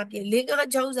မာအပြင်၄-၅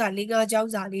ချောင်းစာ၄-၅ချော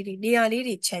င်းစာလေးတွေနေရာလေး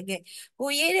တွေခြံခဲ့ကို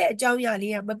ရေးတဲ့အကြောင်းအရာ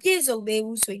လေးကမပြည့်စုံသေး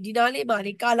ဘူးဆိုရင်ဒီနားလေးမှာ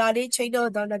လေကာလာလေးချိန်တော့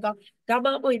တော့လည်းကောဒါမှ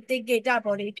မဟုတ်သင်္ကေတ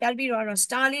ပေါ်လေပြန်ပြီးတော့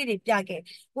star လေးတွေပြခဲ့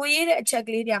ကိုရေးတဲ့အချက်က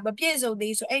လေးတွေကမပြည့်စုံ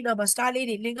သေးဆိုအဲ့တော့မှာ star လေး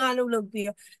တွေ၄-၅လုံးလုံးပြီး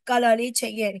တော့ကာလာလေးချိ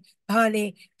န်ခဲ့တယ်ဘာလဲ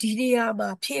ဒီနေရာမှာ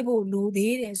ဖြည့်ဖို့လို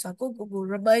သေးတယ်ဆိုတော့ကို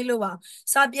remind လုပ်အောင်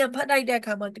စာပြန်ဖတ်လိုက်တဲ့အ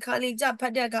ခါမှာတစ်ခါလေကြဖ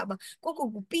တ်တဲ့အခါမှာကို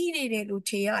ပြီးနေတယ်လို့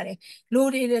ထင်ရတယ်လို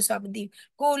နေတယ်ဆိုတာမသိ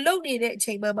ကိုလုံနေတဲ့အ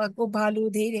ချိန်မှာကိုဘာလို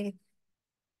သေးတယ်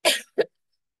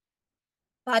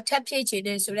ဘာထပ်ဖြည့်ချင်တ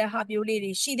ယ်ဆိုတဲ့ဟာမျိုးလေး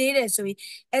တွေရှိသေးတယ်ဆိုရင်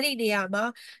အဲ့ဒီနေရာမှာ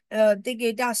သင်္ကေ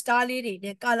တ star လေးတွေ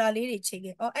နဲ့ color လေးတွေချိန်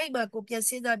ခဲ့အဲ့မှာကိုပြန်စ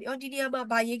ဉ်းစားပြီးဒီနေရာမှာ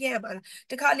ဘာရေးခဲ့ရမှာလား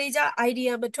တခါလေကြ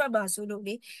idea မထွက်မှာဆိုလို့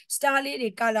လေ star လေးတွေ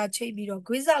color ချိန်ပြီးတော့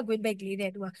ဂွင်းစဂွင်းဘက်လေး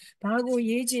နဲ့သူကဘာကို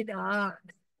ရေးချင်တာ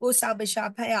ကိုစာမရှာ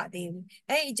ဖတ်ရသေးဘူး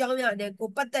အဲ့ဒီအကြောင်းအရာနဲ့ကို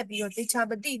ပတ်သက်ပြီးတော့သိချာ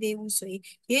မသိသေးဘူးဆိုရင်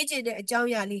ရေးချင်တဲ့အကြောင်း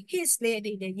အရာလေး his လေးအ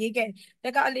နေနဲ့ရေးခဲ့တ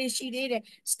ခါလေရှိသေးတယ်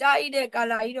star ကြီးနဲ့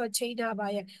color ကြီးတော့ချိန်ထားပါ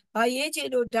ရဲ့ဘာရေးချင်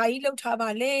လို့ဒါကြီးလောက်ထားပါ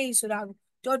လဲဆိုတာ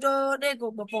ကိုတော်နဲ့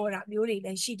ကိုမပေါ်တာမျိုးတွေလ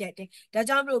ည်းရှိတတ်တယ်။ဒါ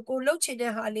ကြောင့်မလို့ကိုလှုပ်ချင်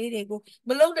တဲ့ဟာလေးတွေကို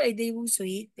မလှုပ်နိုင်သေးဘူးဆို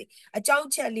ရင်အကြောင်း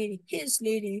ချက်လေးတွေ hints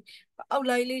လေးတွေ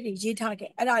outline လေးတွေရေးထားခဲ့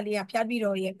အဲ့ဒါလေးကဖျားပြီး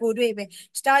တော့ရဲ့ကိုတွေ့ပဲ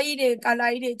star ကြီးတွေ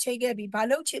color ကြီးတွေချိန်ခဲ့ပြီးဘာ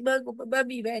လှုပ်ချင်မှန်းကိုမမှတ်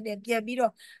မိပဲနဲ့ပြန်ပြီး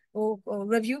တော့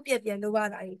review ပြန်လုပ်ရ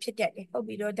တာဖြစ်တတ်တယ်ဟုတ်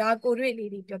ပြီတော့ဒါကိုတွေ့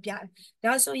လေးတွေပြောပြတယ်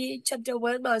ဒါဆိုရင် chapter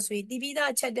 1မှာဆိုရင်တည်ပြီး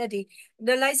သားချက်တွေ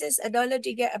analysis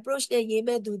analytical approach နဲ့ရေး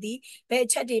မဲ့သူဒီဘယ်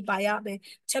ချက်တွေပါရမယ်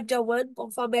chapter 1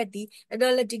 format ဒီ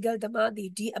analytical သမား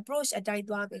ဒီ approach အတိုင်း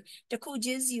သွားမယ်တခုချ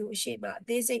င်းစီကိုအရှိမအ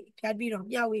သေးစိတ်ဖျက်ပြီးတော့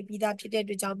မျှဝေပြီးသားဖြစ်တဲ့အ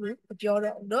တွက်ကြောင့်မပြော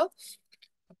တော့ဘူးเนาะ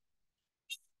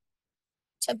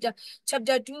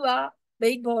chapter 2က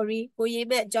main body ကိုရေး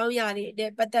မဲ့အကြောင်းအရာတွေ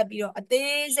နဲ့ပတ်သက်ပြီးတော့အ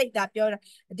သေးစိတ်သာပြောတာ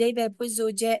အဓိပ္ပာယ်ဖွင့်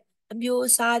ဆိုချက်အမျိုး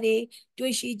အစားတွေ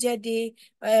တွေ့ရှိချက်တွေ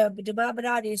ဓမ္မပဒ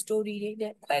တွေ story တွေ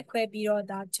နဲ့ခွဲပြီးတော့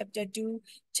ဒါ chapter 2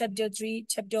 chapter 3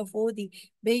 chapter 4ဒီ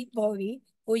main body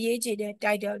ကိုရေးချင်တဲ့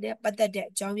title နဲ့ပတ်သက်တဲ့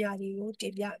အကြောင်းအရာတွေကိုတ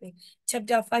င်ပြမယ်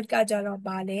chapter 5ကကြတော့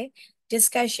ပါလဲ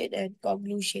discussion and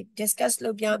conclusion discuss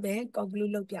လုပ်ပြမယ်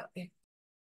conclude လုပ်ပြမယ်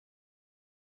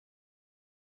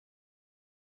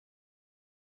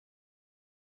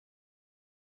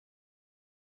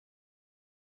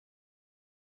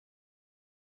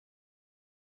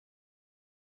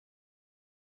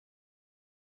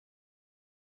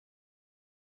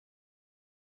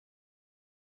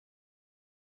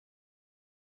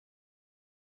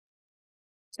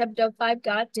chapter 5က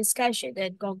discussion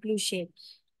and conclusion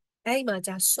အဲ့မှာじ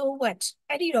ゃ so what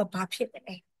အဲ့ဒီတော့ဘာဖြစ်တယ်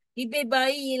လဲဒီ paper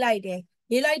ကြီးရေးလိုက်တယ်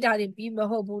ရေးလိုက်တာပြီးမ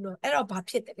ဟုတ်ဘူးနော်အဲ့တော့ဘာ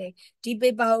ဖြစ်တယ်လဲဒီ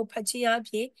paper ကိုဖတ်ခြင်းအ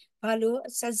ပြင်ဘာလို့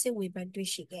ဆန်းစစ်ဝေဖန်တွေ့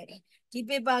ရှိခဲ့တယ်ဒီ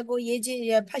paper ကိုရေးခြင်း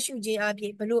ဖတ်ရှုခြင်းအပြ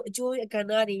င်ဘလို့အကျိုးအခမ်းအ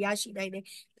နားတွေရရှိနိုင်တယ်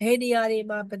ဘယ်နေရာတွေ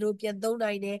မှာဘလို့ပြန်သုံး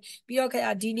နိုင်တယ်ပြီးတော့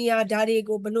ဒီနေရာဓာတ်တွေ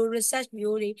ကိုဘလို့ research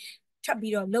မျိုးတွေထပ်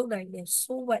ပြီးတော့လုပ်နိုင်တယ်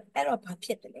so what အဲ့တော့ဘာဖြ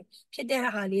စ်တယ်လဲဖြစ်တဲ့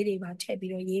ဟာလေးတွေမှာထည့်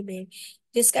ပြီးတော့ရေးမယ်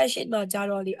discussion မှာကြ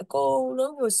တော့လေအကုန်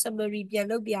လုံးကို summary ပြန်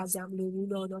လုပ်ပြစရာမလိုဘူး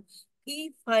တော့နော် key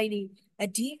finding အ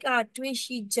ဓိကတွေ့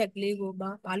ရှိချက်ကလေးကိုမှ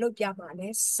မလုပ်ပြမှာလဲ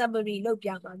summary လုပ်ပြ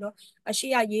မှာနော်အရှိ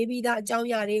ရရေးပြီးသားအကြောင်း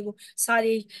အရာတွေကိုစာ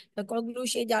တွေ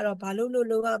conclusion ကြတော့ဘာလို့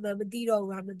လုပ်ရမှမသိတော့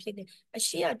ဘူးဟာမဖြစ်နေအ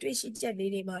ရှိရတွေ့ရှိချက်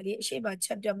လေးတွေမှာလေအရှိမ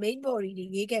chapter main body တွေ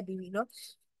ရေးခဲ့ပြီးပြီနော်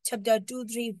chapter 2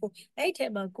 3 4အဲ့ထဲ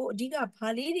မှာကိုအဓိကဘာ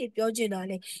လေးတွေပြောချင်တာ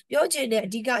လဲပြောချင်တဲ့အ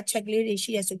ဓိကချက်လေးတွေ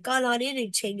ရှိရဆိုကာလာလေးတွေ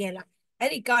ချိန်ခဲ့လား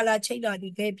အဲ့ဒီကာလာချိန်တာဒီ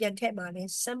ဘယ်ပြန်ထည့်မှာလဲ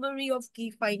summary of key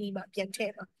finding မှာပြန်ထ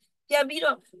ည့်မှာပြန်ပြီး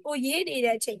တော့ကိုရေးနေ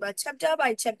တဲ့အချိန်မှာ chapter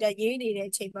by chapter ရေးနေတဲ့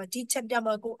အချိန်မှာဒီ chapter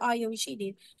မှာကိုအာယုံရှိနေ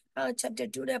chapter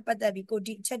 2နဲ့ပတ်သက်ပြီးကို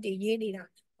ဒီအချက်တွေရေးနေတာ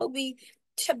ဟုတ်ပြီ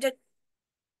chapter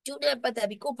 2နဲ့ပတ်သက်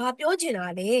ပြီးကိုဘာပြောချင်တာ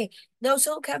လဲနောက်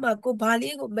ဆုံးအခါမှာကိုဘာ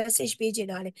လေးကို message ပေးချင်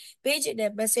တာလဲပေးချင်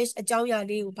တဲ့ message အကြောင်းအရာ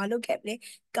လေးကိုဘာလုပ်ခဲ့မလဲ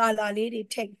ကာလာလေးတွေ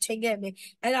ထည့်ချိန်ခဲ့မယ်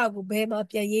အဲ့ဒါကိုဘယ်မှာ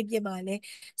ပြန်ရေးပြမှာလဲ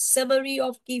summary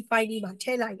of key finding မှာထ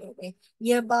ည့်လိုက်တယ်ပဲ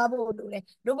ညံပါဖို့လို့လဲ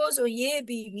တို့မို့ဆိုရေး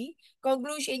ပြီးပြီ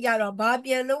conclusion ကြတော့ဘာ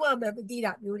ပြန်လုပ်ရမှန်းမသိ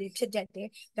တာမျိုးတွေဖြစ်တတ်တယ်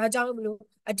ဒါကြောင့်မလို့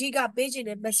အဓိကပေးချင်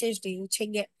တဲ့ message တွေကိုချိ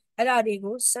န်ခဲ့အဲ့ဒါတွေ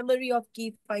ကို summary of key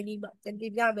finding မှာတင်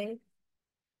ပြမယ်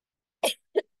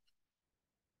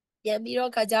ပြန်ပြီး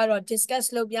တော့ခါကြတော့ discuss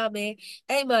လုပ်ပြမယ်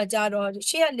အဲ့မှာကြတော့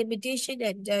ရှေ့က limitation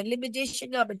and limitation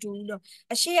ကမတူဘူးเนาะ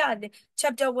အရှေ့က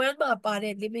chapter 1မှာပါ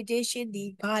တဲ့ limitation ဒီ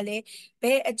ဘာလဲဘ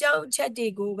ယ်အကြောင်းအချက်တွေ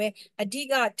ကိုပဲအဓိ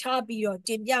ကထားပြီးတော့တ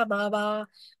င်ပြမှာပါ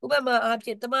ဥပမာအားဖြ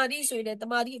င့်တမာတိဆိုရင်လည်းတ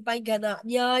မာတိအပိုင်းကဏ္ဍအ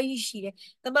များကြီးရှိတယ်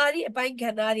တမာတိအပိုင်းက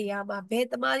ဏ္ဍတွေကမှဘယ်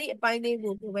တမာတိအပိုင်းလေး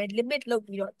ကိုပဲ limit လုပ်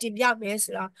ပြီးတော့တင်ပြမယ်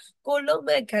ဆိုတာကိုလုံး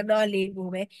မဲ့ကဏ္ဍလေးကို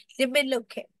ပဲ limit လုပ်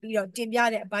ခဲ့ပြီးတော့တင်ပြ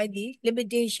တဲ့အပိုင်းဒီ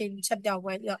limitation chapter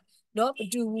 1ကနော်မ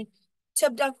တူဘူး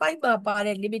chapter 5မှာပါ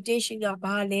တဲ့ limitation က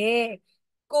ဘာလဲ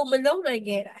ကိုမလုံးနိုင်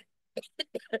ခဲ့တာ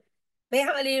ဘယ်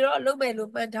ဟာလေတော့လုံးမယ်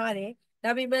လို့မှတ်ထားတယ်ဒါ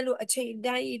ပေမဲ့လို့အချိန်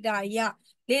တိုင်းအတာရ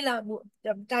လေ့လာမှု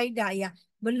တိုင်းတာရ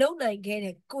မလုံးနိုင်ခဲ့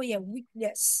တဲ့ကိုယ့်ရဲ့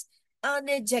weakness အားန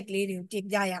ည်းချက်လေးတွေကိုတင်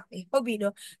ပြရမယ်ဟုတ်ပြီ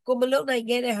နော်ကိုမလုံးနိုင်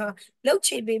ခဲ့တဲ့ဟာလှုပ်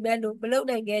ချင်ပေမဲ့လို့မလုံး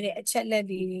နိုင်ခဲ့တဲ့အချက်လက်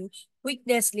တွေ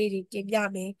weakness လေးတွေတင်ပြ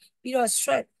မယ်ပြီးတော့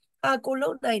strengthကို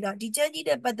လုံနိုင်တာဒီချမ်းကြီး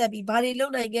နဲ့ပတ်သက်ပြီးဘာတွေလုံ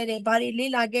နိုင်ခဲ့တယ်ဘာတွေ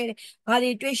လေ့လာခဲ့တယ်ဘာ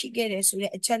တွေတွေ့ရှိခဲ့တယ်ဆို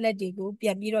တဲ့အချက်လက်တွေကိုပြ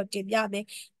န်ပြီးတော့တင်ပြမယ်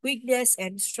weakness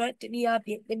and strength တနည်းအားဖြ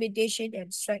င့် limitation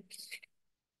and strength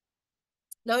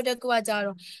နောက်တစ်ခုကကြ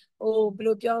တော့ဘယ်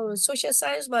လိုပြော social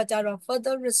science မှာကြတော့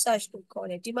further research လို့ခေါ်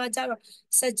တယ်ဒီမှာကြတော့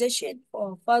suggestion for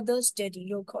further study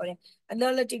လို့ခေါ်တယ်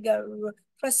analytical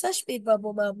research paper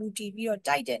ပေါ်မှာမူတည်ပြီးတော့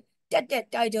တက်တဲ့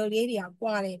title လေးတွေက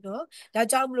ကွာတယ်နော်ဒါ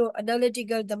ကြောင့်မလို့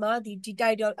analytical သမားဒီ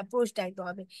title approach တိုင်း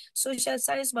သွားမယ် social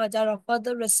science မှာကြတော့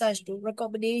further research တို့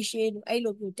recommendation တို့အဲ့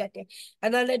လိုမျိုးတက်တယ်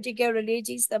analytical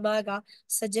religions သမားက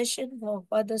suggestion for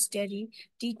further study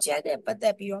ဒီကျမ်းနဲ့ပတ်သ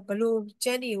က်ပြီးတော့ဘလို့ကျ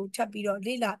မ်းတွေကိုထပ်ပြီးတော့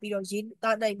လေ့လာပြီးတော့ရေး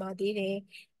သားနိုင်ပါသေးတယ်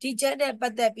ဒီကျမ်းနဲ့ပ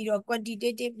တ်သက်ပြီးတော့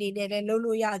quantitative အနေနဲ့လည်းလုပ်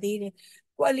လို့ရသေးတယ်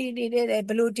quality အနေနဲ့လည်း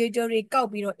ဘလို့ data တွေကောက်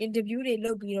ပြီးတော့ interview တွေ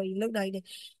လုပ်ပြီးတော့လုပ်နိုင်တယ်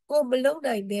ကိုမလုပ်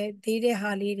နိုင်တဲ့သေးတဲ့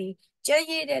ဟာလေးတွေကျမ်း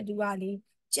ရေးတဲ့သူကလေ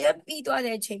ကျမ်းပြီးသွား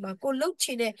တဲ့အချိန်မှာကိုလှုပ်ချ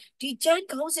င်တဲ့ဒီကျမ်း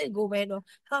ခေါင်းစဉ်ကိုပဲတော့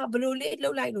ဟာဘလို့လေးလှု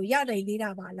ပ်လိုက်လို့ရနိုင်သေးတာ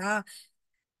ပါလား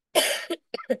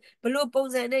ဘလို့ပုံ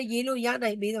စံနဲ့ရေးလို့ရ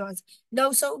နိုင်သေးတယ်ပါနော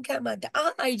က်ဆုံးအခါမှာတ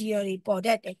အား idea တွေပေါ်တ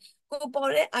တ်တယ်ကို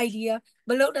ပေါ်တဲ့ idea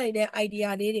မလုပ်နိုင်တဲ့ idea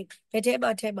လေးတွေဘယ်ထဲ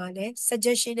မှာထည့်မှာလဲ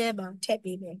suggestion ထဲမှာထည့်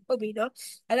ပေးမယ်ဟုတ်ပြီနော်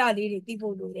အဲ့ဒါလေးတွေသိ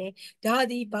ဖို့လိုတယ်ဒါ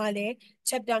သည်ဘာလဲ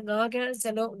chapter 5ခန်းစ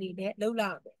လုံးအနေနဲ့လောက်လာ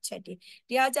မယ်ချက်တွေ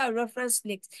တရားကြ reference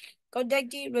links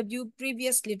conducting review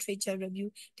previous literature review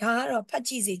ဒါကတော့ဖတ်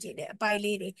ကြည့်စေခြင်းနဲ့အပိုင်း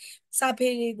လေးတွေစာပေ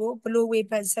တွေကိုဘလို့ဝေ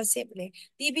ဖန်ဆက်စစ်မလဲ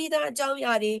တီးပြီးသားအကြောင်းအ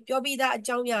ရာတွေပြောပြီးသားအ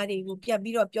ကြောင်းအရာတွေကိုပြန်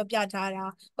ပြီးတော့ပြောပြထားတာ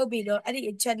ဟုတ်ပြီနော်အဲ့ဒီ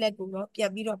အချက်လက်ကိုတော့ပြ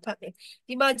န်ပြီးတော့ဖတ်မယ်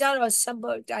ဒီမှာကျတော့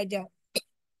sample title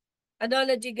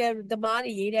analytical သမား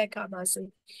တွေရေးတဲ့အခါမှာဆို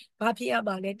ဘာဖြစ်ရ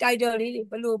မှာလဲ title လေးတွေ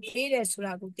ဘလို့ပေးတယ်ဆို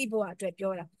တာကိုသိဖို့အတွက်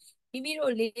ပြောတာမိမိ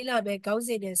တို့လေးလာမဲ့ခေါင်းစ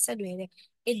ဉ်နဲ့ဆက်နွယ်တဲ့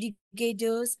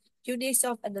indicators units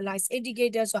of analyze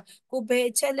indicator ဆိုတာကိုဘယ်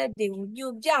အချက်လက်တွေကိုညွှ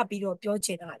န်ပြပြီးတော့ပြောချ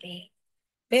င်တာလဲ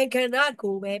ဘယ်ကဏ္ဍ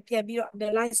ကိုပဲပြန်ပြီးတော့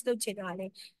analyze လုပ်ချင်တာလဲ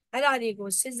အဲ့ဒါတွေကို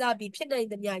စဉ်းစားပြီးဖြစ်နိုင်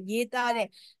သမျှရေးသားတဲ့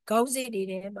ခေါင်းစဉ်တွေ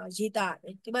ထဲမှာရေးသားရတ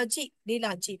ယ်ဒီမှာကြည့်လေ့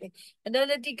လာကြည့်မယ်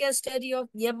analytical study of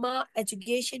Myanmar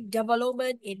education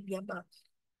development in Myanmar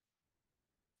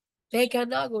ဘယ်ကဏ္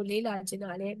ဍကိုလေ့လာချင်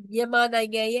တာလဲမြန်မာနို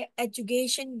င်ငံရဲ့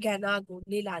education ကဏ္ဍကို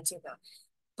လေ့လာချင်တာ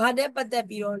ဘာနဲ့ပတ်သက်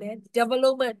ပြီးတော့လဲ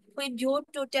development ဖွံ့ဖြိုး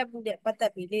တိုးတက်မှုနဲ့ပတ်သ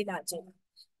က်ပြီးလေ့လာခြင်း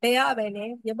ဘယ်ရပဲလဲ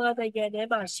မြန်မာနိုင်ငံထဲ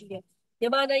မှာရှိတယ်မြ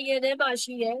န်မာနိုင်ငံထဲမှာ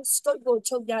ရှိတဲ့ scope ကို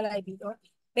ချုပ်ပြလိုက်ပြီးတော့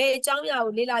ဘယ်အကြောင်းအရာ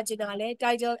ကိုလေ့လာခြင်းတာလဲ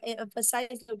title and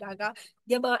emphasize လုပ်တာက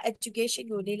မြန်မာ education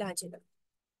ကိုလေ့လာခြင်းတာ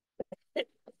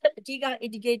အဓိက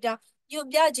indicator ညွှန်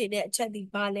ပြခြင်းတဲ့အချက်ဒီ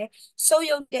ပါလဲစုံ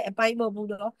ရုံတဲ့အပိုင်းမဟုတ်ဘူး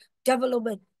တော့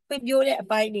development ဖွံ့ဖြိုးတဲ့အ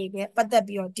ပိုင်းတွေနဲ့ပတ်သက်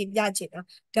ပြီးတော့တင်ပြခြင်းတာ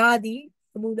ဒါသည်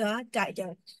နမူနာ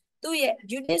title သူ့ရဲ့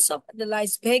units of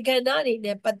analyze ဘယ်ကဏ္ဍတွေ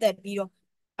နဲ့ပတ်သက်ပြီးတော့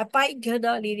အပိုင်းကဏ္ဍ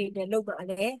လေးတွေနဲ့လုပ်ပါ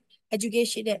လဲ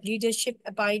education နဲ့ leadership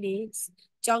အပိုင်းတွေ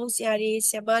ကျောင်းဆရာတွေ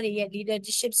ဆရာမတွေရဲ့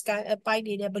leadership အပိုင်း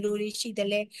တွေနဲ့ဘယ်လိုတွေရှိတယ်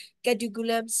လဲ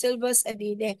curriculum syllabus အနေ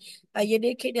နဲ့ယ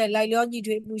နေ့ခေတ်နဲ့လိုက်လျောညီ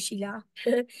ထွေမှုရှိလား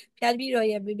ဖျားပြီးတော့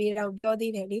ရဲ့မေမေတော်ပြော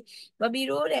သေးတယ်လေမမီ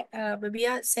တို့တဲ့မမီက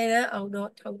10တန်းအောင်တော့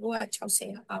1960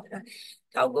အောင်တာ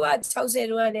1960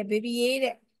တော့လည်းဘေဘီရေး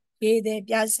တဲ့ရေးတယ်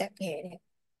ပြဆက်ခဲ့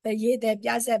တဲ့ရေးတယ်ပြ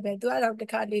ဆက်ပဲသူကတော့တ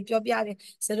ခါလေပြောပြတယ်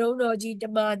စရုံးတော်ကြီးတ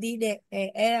မာတိနဲ့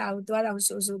အဲ့ဒါကိုသူကတော့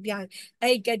ဆိုပြတယ်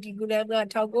အဲ့ကတိကူလမ်က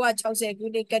1960ခု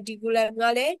နှစ်ကတိကူလမ်က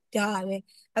လည်းဒါပဲ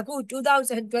အခု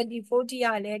2024ထိရ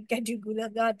လဲကတိကူလ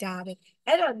မ်ကဒါပဲ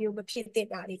အဲ့လိုမျိုးမဖြစ်သင့်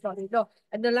တာတွေပေါ့လေတော့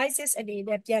analysis အနေ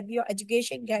နဲ့ပြန်ပြီးတော့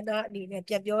education ကဏ္ဍအနေနဲ့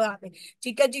ပြန်ပြောရမယ်ဒီ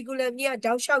curriculum ကြီးက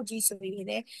တောက်လျှောက်ကြီးဆိုရင်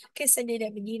လည်းခေတ်စနစ်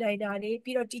နဲ့မညီနိုင်တာတွေ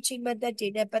ပြီးတော့ teaching method တွေ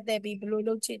နဲ့ပတ်သက်ပြီးဘယ်လို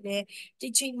လုပ်ချင်လဲ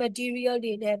teaching material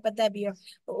တွေနဲ့ပတ်သက်ပြီး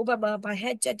တော့ဥပမာ by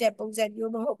head ချက်တဲ့ပုံစံ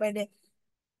မျိုးမဟုတ်ဘဲနဲ့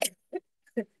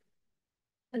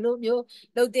ဘယ်လိုမျိုး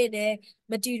လုပ်တဲ့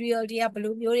material တွေကဘယ်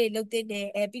လိုမျိုးတွေလုပ်တဲ့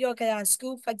ပြီးတော့ခါ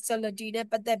school facility နဲ့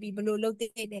ပတ်သက်ပြီးဘယ်လိုလုပ်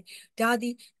တဲ့ဒါဒီ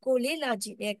ကိုလေးလာကြ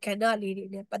ည့်တဲ့ခန္ဓာလေးတွေ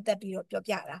နဲ့ပတ်သက်ပြီးတော့ပြော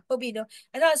ပြတာဟုတ်ပြီနော်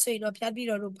အဲ့ဒါဆိုရင်တော့ဖျားပြီး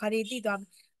တော့ဘာတွေသိသွား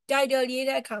title ရေး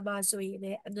တဲ့အခါမှာဆိုရင်လ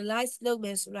ည်း analyze လုပ်မ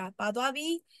ယ်ဆိုတာပါသွားပြီ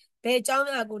ဘယ်အကြောင်း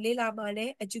အရာကိုလေ့လာမှာလဲ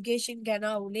education ကဏ္ဍ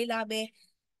ကိုလေ့လာမယ်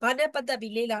ဘာနဲ့ပတ်သက်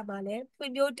ပြီးလေ့လာမှာလဲ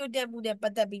ဖွံ့ဖြိုးတိုးတက်မှုနဲ့ပ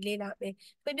တ်သက်ပြီးလေ့လာမယ်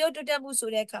ဖွံ့ဖြိုးတိုးတက်မှုဆို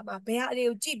တဲ့အခါမှာဘယ်ဟာတွေ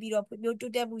ကိုကြည့်ပြီးတော့ဖွံ့ဖြိုး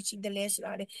တိုးတက်မှုရှိတယ်လဲဆို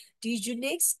တာလေဒီ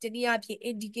unique တနည်းအားဖြင့်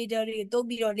indicator တွေသုံး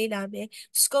ပြီးတော့လေ့လာမယ်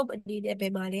scope အနေနဲ့ဘ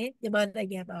ယ်မှာလဲမြန်မာနို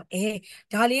င်ငံမှာ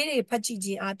ဒါလေးတွေဖတ်ကြည့်ခြ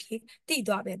င်းအပြင်သိ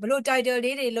သွားမယ်ဘလို့ title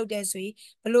လေးတွေလုပ်တယ်ဆိုရင်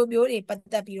ဘလို့မျိုးတွေပတ်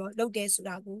သက်ပြီးတော့လုပ်တယ်ဆို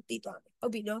တာကိုသိသွားမယ်ဟု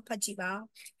တ်ပြီနော်ဖတ်ကြည့်ပါ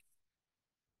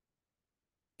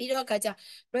ပြီးတော့ခါကြ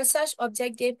research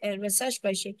objective and research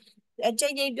question အချိ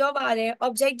န်ချင်းပြောပါတယ်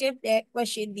objective နဲ့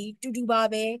question ဒီတူတူပါ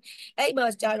ပဲအဲ့မှာ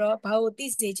ကြတော့ဘာကိုသိ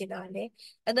စေချင်တာလဲ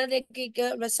analytical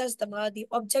research သမားဒီ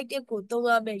objective ကိုသုံး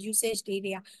ရမယ့် usage တွေ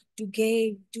တွေက to gain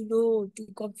to know to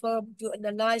confirm to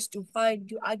analyze to find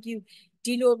to argue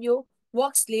ဒီလိုမျိုး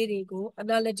works လေးတွေကို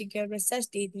analytical research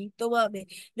တွေဒီသုံးရမယ်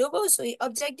လို့မို့ဆိုရင်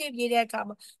objective ရေးတဲ့အခါ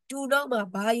မှာတူတော့မှ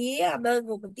ဘာရေးရမှန်း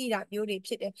ကိုမသိတာမျိုးတွေ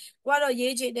ဖြစ်တယ်ကိုကတော့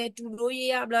ရေးချင်တယ်တူလို့ရေး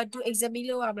ရမလားတူ examine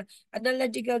လုပ်ရမလား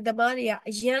analytical သမားတွေက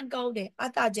အရန်ကောင်းတယ်အ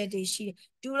တားချက်တွေရှိတယ်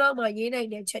တူတော့မှရေးနိုင်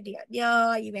တဲ့ချက်တွေအ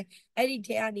များကြီးပဲအဲ့ဒီ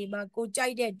ထဲကနေမှကိုကြို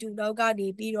က်တဲ့တူနောက်ကနေ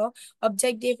ပြီးတော့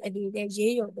objective အနေနဲ့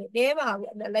ရေးရုံပဲနဲပါဘူး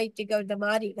analytical သ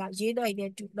မားတွေကရေးနိုင်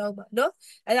တဲ့တူနောက်မှာနော်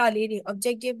အဲ့ဒါလေးတွေ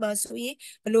objective မှာဆိုရင်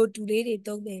ဘလို့တူလေးတွေ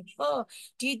သုံးတယ်ဟော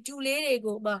ဒီတူလေးတွေ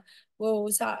ကိုမှဟို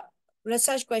စ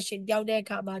research question ပြောင်းတဲ့အ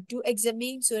ခါမှာ to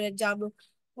examine ဆိုတဲ့ကြောင့်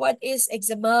what is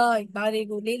examine ဘာတွေ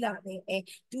ကိုလေ့လာလဲ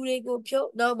တူတွေကိုဖြုတ်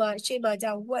နောက်မှရှေ့မှာ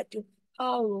ကြောင့် what to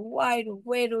how why တို့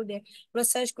where တို့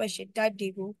research question type တွေ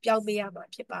ကိုပြောင်းပေးရမှာ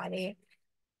ဖြစ်ပါတယ်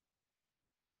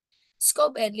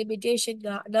scope and limitation က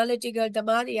analytical ဓမ္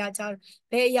မတွေကကြ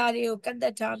ဘယ်အရာတွေကိုကန့်သ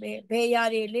က်ထားမယ်ဘယ်အရာ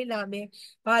တွေလေ့လာမယ်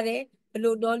ပါတယ်ဘ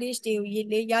လို့ knowledge တွေကိုရေး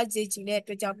လေ့ရစေချင်တဲ့အ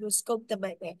တွက်ကြောင့်ဘလို့ scope သတ်မှ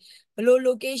တ်မယ်ဘလို့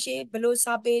location ဘလို့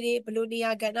စာပေတွေဘလို့နေ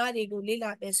ရာကဏ္ဍတွေကိုလေ့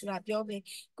လာမယ်ဆိုတာပြောမယ်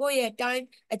ကိုယ့်ရဲ့ time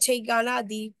အချိန်ကာလ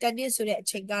ဒီတနည်းဆိုတဲ့အ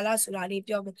ချိန်ကာလဆိုတာလေး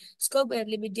ပြောမယ် scope and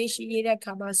limitation ရေးတဲ့အ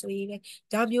ခါမှာဆိုရင်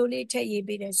ဒါမျိုးလေးထည့်ရေး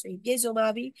ပေးတယ်ဆိုရင်ပြေဆုံးပါ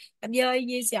ပြီအများကြီး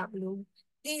ရေးစရာမလိုဘူး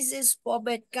thesis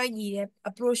format ကိုက်ညီတဲ့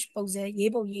approach ပုံစံ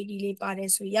ရေးပုံရေးနည်းလေးပါတ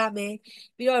ယ်ဆိုရမယ်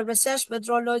ပြီးတော့ research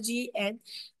methodology and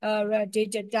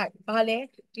data type ဘာလဲ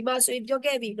ဒီမှာဆိုရင်ပြော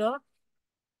ခဲ့ပြီနော်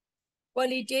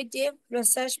qualitative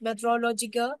research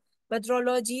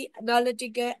methodology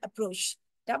analytical approach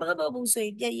ဒါမှမဟုတ်ဘူးဆိုရ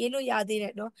င်ပြန်ရေးလို့ရသေးတ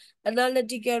ယ်နော်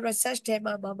analytical research ထဲ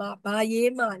မှာဘာ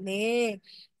ရေးမှာလဲ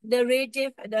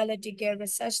narrative analytical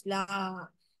research လား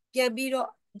ပြန်ပြီးတော့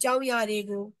အကြောင်းအရာတွေ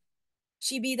ကို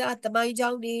ရှိပြီးသားသမိုင်းကြော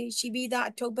င်းတွေရှိပြီးသား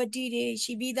အထုပ်ပတိတွေ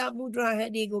ရှိပြီးသားမူဒရာဟ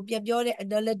န်တွေကိုပြန်ပြောတဲ့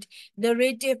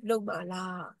narrative လုပ်မှာ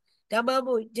လားဒါမှမ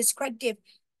ဟုတ် descriptive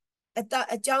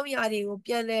အကြောင်းအရာတွေကို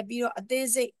ပြန်လည်ပြီးတော့အသေး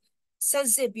စိတ်ဆ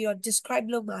န်းစစ်ပြီးတော့ describe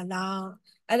လုပ်မှာလား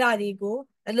အဲ့ဒါတွေကို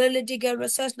analytical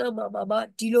research လုပ်မှာ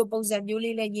ဒီလိုပုံစံမျိုး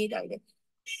လေးလည်းရေးနိုင်တယ်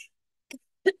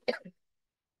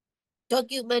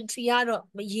documentary ကတော့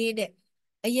မရေးနဲ့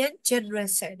အရင် general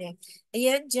ဆန်တယ်အရ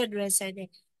င် general ဆန်တယ်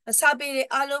အစာပေတွေ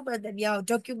အားလုံးမှန်သမျှကို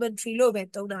documentary လို့ပဲ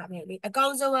သုံးတာပဲလေအကော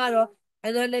င်းဆုံးကတော့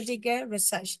analytical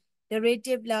research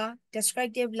narrative လား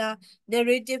descriptive လား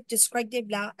narrative descriptive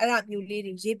လားအဲ့ဒါမျိုးလေး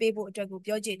တွေရေးပေးဖို့အတွက်ကို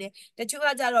ပြောချင်တယ်တချို့က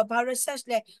ကြတော့ဘာ research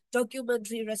လဲ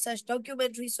documentary research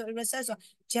documentary ဆို research ဆို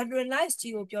generalize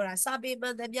ကြီးကိုပြောတာစာပေမှ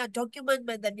န်သမျှ document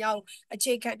မှန်သမျှကိုအ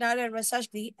ခြေခံထားတဲ့ research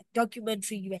ဒီ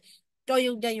documentary ပဲတော်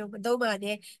ရုံတန်ရုံမသုံးပါ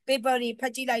နဲ့ paper တွေဖ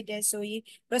တ်ကြည့်လိုက်တဲ့ဆိုရင်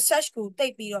research ကိုတိ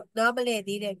တ်ပြီးတော့နားမလည်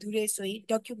သေးတဲ့သူတွေဆိုရင်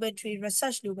documentary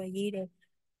research လို့ပဲရေးတယ်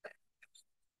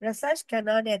research ကဏ္ဍ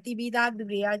နဲ့တည်ပြီးသားလူ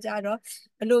တွေကကြတော့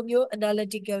ဘယ်လိုမျိုး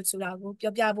analytical ဆိုတာကို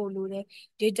ပြောပြဖို့လိုတယ်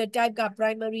data type က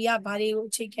primary ကဘာတွေကို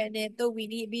အခြေခံတယ်သို့ဝီ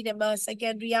နည်းအပြီးတမှာ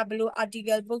secondary ကဘယ်လို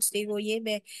article books တွေကိုရေးမ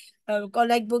ယ်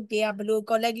collect book တွေကဘယ်လို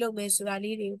collect လုပ်မယ်ဆိုတာ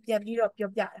လေးတွေကိုပြန်ပြီးတော့ပြော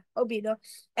ပြတာဟုတ်ပြီနော်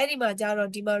အဲ့ဒီမှာကြတော့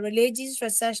ဒီမှာ religious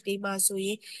research တွေမှာဆိုရ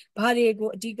င်ဘာတွေကို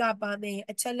အဓိကပါမယ်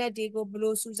အချက်လက်တွေကိုဘယ်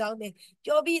လိုစုဆောင်းမယ်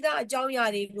ပြောပြီးသားအကြောင်းအရာ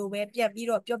တွေကိုပဲပြန်ပြီး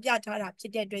တော့ပြောပြထားတာဖြ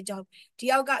စ်တဲ့အတွက်ကြောင့်ဒီ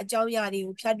အောက်ကအကြောင်းအရာတွေ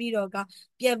ကိုဖြတ်ပြီးတော့က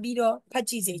ပြန်ပြီးတော့ဖတ်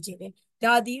ကြည့်စေခြင်းပဲ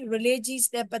ဒါသည် religious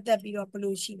နဲ့ပတ်သက်ပြီးတော့ဘယ်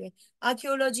လိုရှိလဲ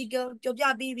archaeological ပြောပြ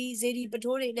ပြီးပြီးဇေဒီပ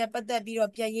ထိုးတွေနဲ့ပတ်သက်ပြီး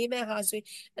တော့ပြန်ရေးမဲ့ဟာဆိုရင်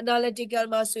analytical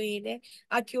မှာဆိုရင်လည်း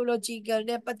archaeological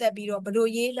နဲ့ပတ်သက်ပြီးတော့ဘယ်လို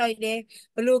ရေးနိုင်လဲ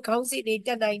ဘယ်လိုခေါင်းစဉ်တွေတ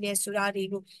က်နိုင်လဲဆိုတာတွေ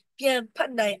ကိုပြန်ဖ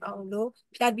တ်နိုင်အောင်လို့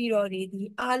ဖြတ်ပြီးတော့နေဒီ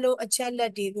အားလုံးအချက်လ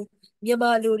က်တွေကိုမြန်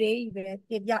မာလူတွေပဲ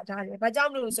ပြင်ပြထားတယ်။ဘာကြော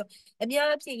င့်မလို့ဆိုအများ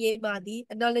အဖြစ်ရေးမှဒီ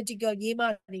analytical ရေးမှ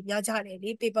တွေများကြတယ်လေ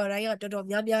paper တိုင်းကတော်တော်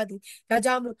များများဒီဒါ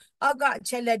ကြောင့်မလို့အောက်ကအ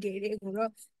ချက်လက်တွေကိုတော့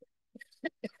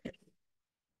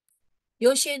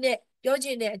ရိုးရှင်းတဲ့ပြောချ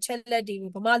င်တဲ့အချက်လက်တွေ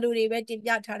ကိုဗမာလူတွေပဲတင်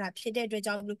ပြထားတာဖြစ်တဲ့အတွက်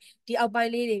ကြောင့်မလို့ဒီအောက်ပို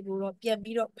င်းလေးတွေကိုတော့ပြန်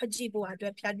ပြီးတော့ဖတ်ကြည့်ဖို့အတွ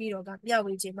က်ဖြတ်ပြီးတော့ကမျှ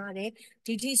ဝေခြင်းပါတယ်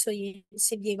ဒီထိဆိုရင်အဆ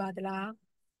င်ပြေပါသလား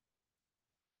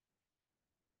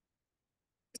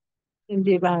အဆင်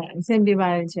ပြေပါတယ်အဆင်ပြေပါ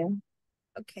တယ်ရှင်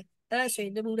โอเคအဲ့ဒါဆိုရ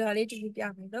င်နမူနာလေးတစ်ခုပြ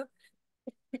မယ်နော်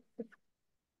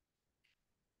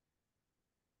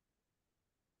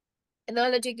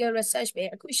analytical research ပဲ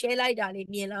အခု share လိုက်တာလေး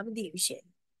မြင်လားမသိဘူးရှင်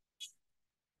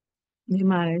မြင်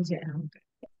ပါတယ်ရှင်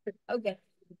ဟုတ်ကဲ့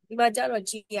ဒီမှာကြတော့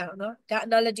ကြည့်ရအောင်နော်ဒါ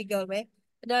analytical ပဲ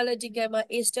analytical မှာ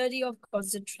a study of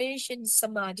concentration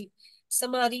samadhi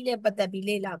samadhi နဲ့ပတ်သက်ပြီး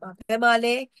လေ့လာပါဘယ်မှာ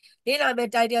လဲလေ့လာမယ်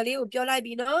title လေးကိုပြောလိုက်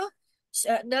ပြီနော်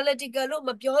analytical လို့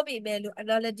မပြောပေမဲ့လို့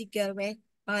analytical ပဲ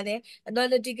ပါလေ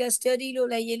analytical study လို့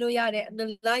လည်းရေးလို့ရတယ်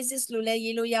analysis လို့လည်း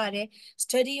ရေးလို့ရတယ်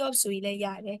study of ဆိုရင်လည်းရ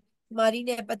တယ်မာရီ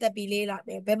နဲ့ပတ်သက်ပြီးလေ့လာမ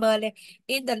ယ်ဘယ်မှာလဲ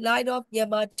in the light of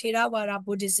Myanmar Theravada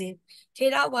Buddhism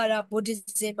Theravada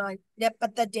Buddhism မှာနဲ့ပ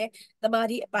တ်သက်တဲ့သမာ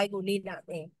ဓိအပိုင်းကိုလေ့လာ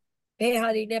မယ်ဘယ်ဟာ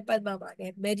တွေနဲ့ပတ်သက်မှာလဲ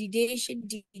meditation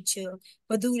teacher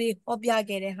ဘသူတွေဟောပြ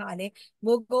ခဲ့တဲ့ဟာလဲ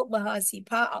မိုးကုတ်မဟာစီ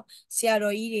ဖာအောင်ဆရာ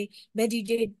တော်ကြီးတွေ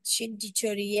meditation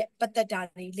teacher တွေရဲ့ပတ်သက်တာ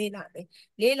တွေလေ့လာမ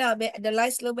ယ်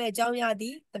analyze လုပ်မဲ့အကြောင်းအရာသ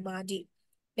ည်သမာဓိ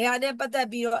ဘယ်ဟာနဲ့ပတ်သက်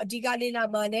ပြီးတော့အဓိကလေ့လာ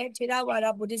မှာလဲထေရဝါဒ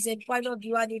Buddhism point of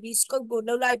view ကနေပြီး scope ကို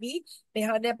လှုပ်လိုက်ပြီးဘယ်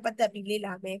ဟာနဲ့ပတ်သက်ပြီးလေ့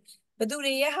လာမယ်ဘသူ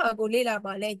တွေရဲ့ဟာကိုလေ့လာ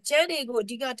မှာလဲကျမ်းတွေကိုအ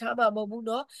ဓိကထားမှာမဟုတ်ဘူး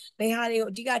เนาะဘယ်ဟာတွေကို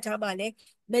အဓိကထားမှာလဲ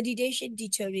meditation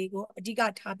teacher တွေကိုအဓိက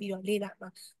ထားပြီးတော့လေ့လာမှာ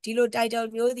ဒီလို title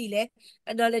မျိုးသည်လဲ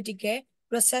analytical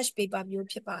research paper မျိုး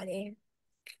ဖြစ်ပါတယ်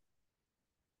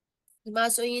ဒီမှာ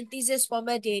ဆိုရင် thesis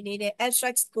format တွေအနေနဲ့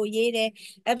abstract ကိုရေးတယ်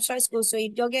abstract ကိုဆိုရ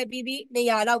င်ပြောခဲ့ပြီးပြီ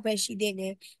200လောက်ပဲရှိသေးတ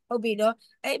ယ်ဟုတ်ပြီနော်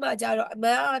အဲ့မှာကြတော့အမှ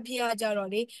န်အဖြစ်အကြတော့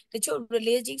လေတချို့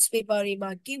religious paper တွေ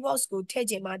မှာ keywords ကိုထည့်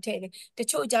ခြင်းမှာထည့်တယ်တ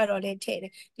ချို့ကြတော့လည်းထည့်တ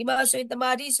ယ်ဒီမှာဆိုရင်တမာ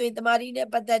တိဆိုရင်တမာတိနဲ့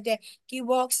ပတ်သက်တဲ့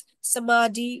keywords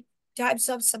samadhi types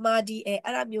of samadhi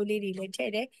အဲ့ဒါမျိုးလေးတွေလည်းထ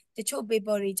ည့်တယ်တချို့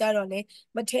paper တွေကြတော့လည်း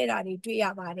မထည့်တာတွေတွေ့ရ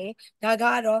ပါတယ်ဒါက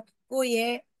တော့ကိုယ့်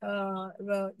ရဲ့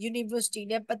university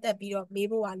နဲ့ပတ်သက်ပြီးတော့မေး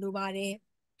ဖို့လိုပါတယ်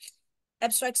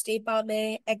abstract တွေပါမယ်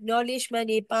acknowledgement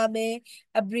တွေပါမယ်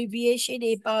abbreviation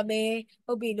တွေပါမယ်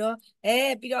ဟုတ်ပြီနော်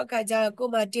ပြီးတော့အခါကျကို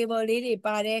ယ်မှာ table လေးတွေ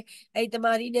ပါတယ်အဲ့တ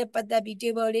မာရီနဲ့ပတ်သက်ပြီး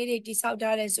table လေးတွေတိဆောက်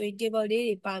ထားတယ်ဆိုရင် table လေး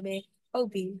တွေပါမယ်ဟုတ်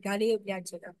ပြီဒါလေးကိုပြ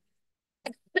ချင်တာ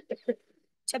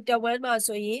chapter 1မှာ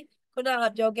ဆိုရင်ခုနက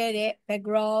ပြောခဲ့တဲ့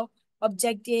background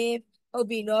objective ဟုတ်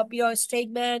ပြီနော်ပြီးတော့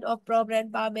statement of problem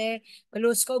ပါမယ်ဘယ်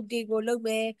လို scope တွေကိုလုပ်မ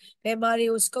ယ်ဘယ်မှာတွေ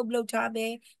ကို scope လုပ်ထားမ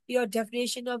ယ်ပြီးတော့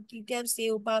definition of key terms တွေ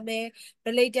ကိုပါမယ်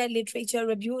related literature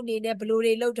review အနေနဲ့ဘယ်လို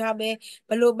တွေလုပ်ထားမယ်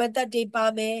ဘယ်လို method တွေပါ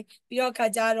မယ်ပြီးတော့ခါ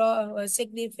ကြတော့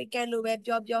significant လို့ပဲ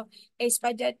ပြောပြော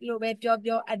expected လို့ပဲပြော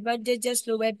ပြော advantages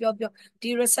လို့ပဲပြောပြောဒီ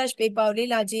research paper ကိုလေ့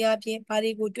လာခြင်းအပြင်ဘာ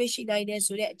တွေကိုတွေ့ရှိနိုင်တယ်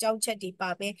ဆိုတဲ့အကြောင်းချက်တွေပါ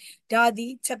မယ်ဒါသ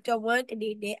ည် chapter 1အနေ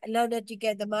နဲ့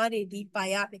analytical သမားတွေဒီပါ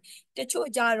ရမယ်တချို့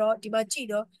ကြတော့ဒီမှာကြည့်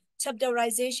တော့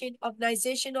chapterization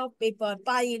organization of paper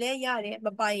ပါရင်လည်းရတယ်မ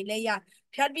ပါရင်လည်းရ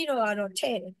ဖြတ်ပြီးတော့ကတော့ထ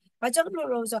ည့်တယ်ဘာကြောင့်မ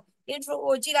လို့ဆို intro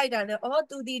ကိုကြည့်လိုက်တာနဲ့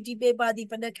သူဒီ paper ဒီ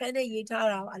ဘယ်နှခန်းနဲ့ရေးထား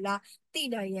တာပါလားသိ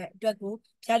နိုင်ရဲ့အတွက်ကို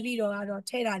ဖြတ်ပြီးတော့ကတော့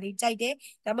ထည့်တာလေးကြိုက်တယ်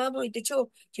ဒါမှမဟုတ်တချို့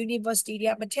university တွေ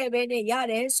ကမထည့်ဘဲနဲ့ရ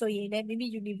တယ်ဆိုရင်လည်းမိမိ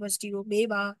university ကိုမေး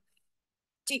ပါ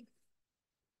ကြည့်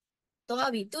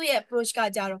တော့ပြီသူ့ရဲ့ approach က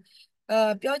ကြတော့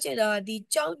ပြောချင်တာဒီ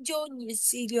ကြောင်းကျိုး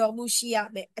စီလျော်မှုရှိရ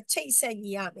မယ်အချိတ်ဆက်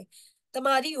ညီရမယ်တ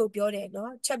မာတိကိုပြောတယ်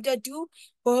နော် chapter 2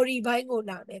 body ဘိုင်းကို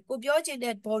လာမယ်ကိုပြောချင်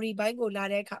တဲ့ body ဘိုင်းကိုလာ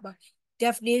တဲ့အခါမှာ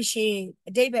definition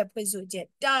အဓိပ္ပာယ်ဖွင့်ဆိုချက်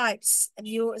types အ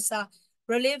မျိုးအစား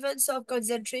relevance of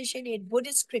concentration in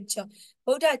Buddhist scripture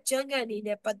ဗုဒ္ဓကျမ်းဂန်တွေ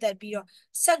နဲ့ပတ်သက်ပြီးတော့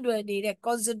ဆက်နွယ်နေတဲ့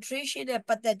concentration နဲ့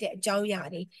ပတ်သက်တဲ့အကြောင်းအရာ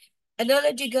တွေ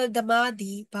analytical ဓမ္မသ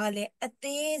ည်ဘာလဲအ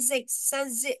သေးစိတ်စ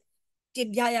မ်းစစ်တင်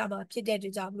ပြရမှာဖြစ်တဲ့အတွ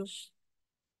က်ကြောင့်မလို့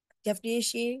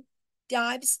definition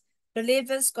types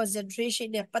relevance concentration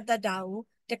နဲ့ပတ်သက်တာကို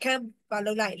တခန်းပါ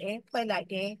လုပ်လိုက်လဲဖွဲ့လိုက်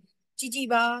တယ်ကြည့်ကြည့်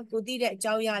ပါကိုသိတဲ့အ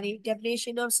ကြောင်းအရာတွေ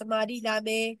definition of samadhi လာမ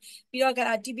ယ်ပြီးတော့က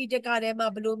တိပိဋကထဲမှာ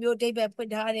ဘယ်လိုမျိုးအဓိပ္ပာယ်ဖွ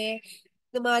င့်ထားတယ်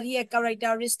သမာဓိရဲ့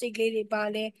characteristic လေးတွေပါ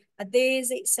လဲအသေး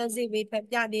စိတ်စမ်းစစ်ဝေဖန်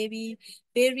ပြနေပြီး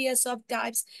various of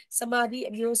types စမာဓိ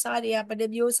အမျိုးအစားတွေကဘယ်နှ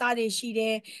မျိုးအစားတွေရှိတ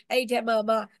ယ်အဲ့ဒီထဲ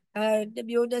မှာ2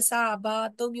မျိုး2စားပါ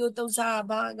3မျိုး3စား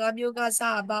ပါ5မျိုး5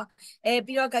စားပါ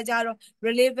ပြီးတော့ခါကြတော့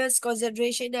relevance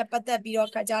concentration နဲ့ပတ်သက်ပြီး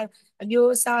တော့ခါကြတော့အ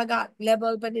မျိုးအစားက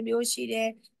level ဘယ်နှမျိုးရှိတယ်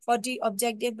40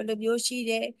 objective ဘယ်နှမျိုးရှိ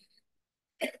တယ်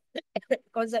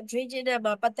concentration နဲ့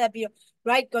မှာပတ်သက်ပြီးတော့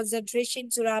right concentration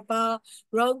ဆိုတာဘာ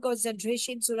wrong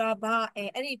concentration ဆိုတာဘာ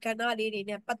အဲ့ဒီကဏ္ဍလေးတွေ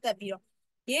နဲ့ပတ်သက်ပြီးတော့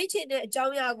ရေးချင်တဲ့အကြော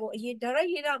င်းအရာကိုအရင် direct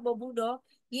ရေးတာမဟုတ်ဘူးတော့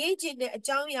ရေးချင်တဲ့အ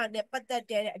ကြောင်းအရာနဲ့ပတ်သက်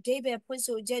တဲ့အဓိပ္ပာယ်ဖွင့်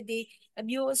ဆိုချက်တွေအ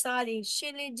မျိုးအစားတွေရှ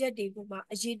င်းလင်းချက်တွေကိုမှ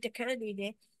အရင်တခန်းအနေ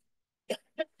နဲ့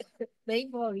main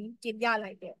body တင်ပြ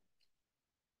လိုက်တယ်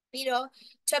ပြီးတော့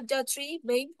chapter 3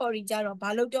 main body ကြတော့ဘာ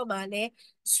လို့တော့မှလဲ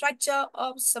structure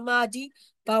of samadhi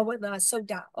ဘာဝနာစုတ်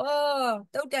တာ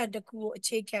တုတ်တန်တစ်ခုကိုအ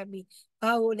ခြေခံပြီး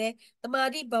ဘာကိုလဲသမာ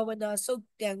ဓိဘာဝနာစုတ်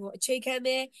တန်ကိုအခြေခံ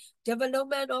တဲ့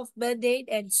development of mundane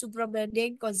and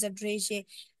supramundane concentration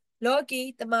လောကီ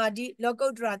သမာဓိလောကု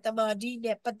တ္တရာသမာဓိ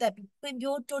နဲ့ပတ်သက်ပြီးဖွံ့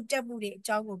ဖြိုးတိုးတက်မှုတွေအ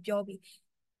ကြောင်းကိုပြောပြီး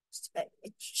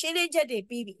ရှင်းလင်းချက်တွေ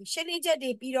ပြီးပြီရှင်းလင်းချက်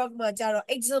တွေပြီးတော့မှကြတော့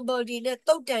example တွေနဲ့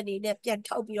တုတ်တန်တွေနဲ့ပြန်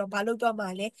ထောက်ပြီးတော့မလုပ်တော့မှ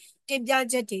လဲတင်ပြ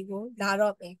ချက်တွေကိုလာ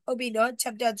တော့မယ်ဟုတ်ပြီနော်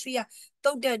chapter 3က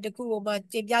တုတ်တန်တစ်ခုကိုမှ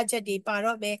တင်ပြချက်တွေပါ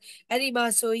တော့မယ်အဲ့ဒီမှာ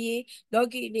ဆိုရင်လော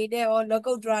ကီအနေနဲ့ရောလော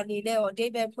ကုတ္တရာအနေနဲ့ရောအဓိ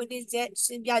ပ္ပာယ်ဖွင့်ချက်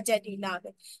ရှင်းပြချက်တွေလာမ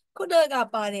ယ်ခုနက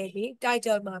ပါတယ်လေ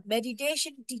title မှာ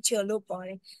meditation teacher လို့ပေါ်တ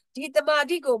ယ်ဒီသမာ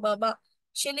ဓိကိုမှ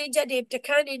ရှင်းလင်းချက်တွေတခ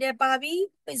န်းအနေနဲ့ပါပြီး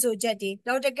ပြဆိုချက်တွေ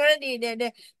နောက်တခန်းအနေနဲ့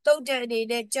တုတ်တန်အနေ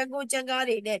နဲ့ကျန်ကိုကျန်ကား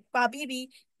တွေနဲ့ပါပြီး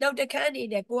နောက်တခန်းအနေ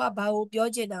နဲ့ကိုကဘာကိုပြော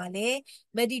ချင်တာလဲ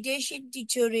meditation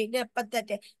teacher တွေနဲ့ပတ်သက်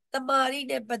တဲ့တမာရီ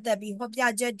နဲ့ပတ်သက်ပြီးဟောပြ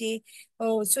ချက်တွေ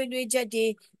ဆွေးနွေးချက်တွေ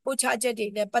ပို့ချချက်တွေ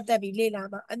နဲ့ပတ်သက်ပြီးလေ့လာ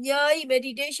မှာအများကြီး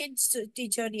meditation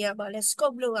teacher နေရာမှာလဲ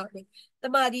scope လုပ်ရမယ်တ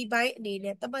မာရီပိုင်းအနေ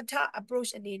နဲ့သမထ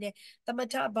approach အနေနဲ့သမ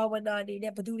ထဘာဝနာအနေ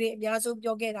နဲ့ဘယ်သူတွေအများဆုံး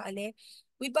ပြောခဲ့တာလဲ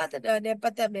ဝိပဿနာနဲ့ပ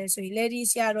တ်သက်မယ်ဆိုရင်လေဒီ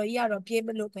ဆရာတော်ကြီးကတော့ပြေးမ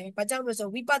လို့ပဲဘာကြောင့်လဲဆို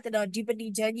ဝိပဿနာဒီပတိ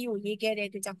ချမ်းကြီးကိုရေးခဲ့တဲ့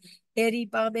အတွက်ကြောင့်လေဒီ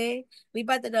ပါမယ်ဝိ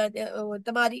ပဿနာတ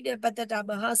မာတိနဲ့ပတ်သက်တာ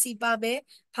မဟာစီပါမယ်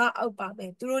ဖားအောက်ပါမယ်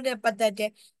သူတို့နဲ့ပတ်သက်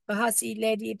တဲ့မဟာစီ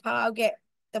လေဒီဖားအောက်က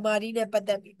တမာတိနဲ့ပတ်သ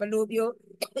က်ပြီးဘလို့မျိုး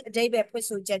အဓိပ္ပာယ်ဖွင့်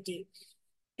ဆိုချက်တွေ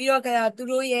ပြီးတော့သူ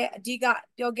တို့ရဲ့အဓိက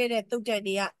ပြောခဲ့တဲ့တုတ်တန်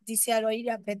တွေကဒီဆရာတော်ကြီး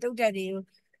ကဘယ်တုတ်တန်တွေကို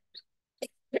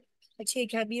အခြေ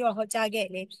ခံပြီးတော့ဟောကြားခဲ့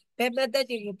လဲဘယ် method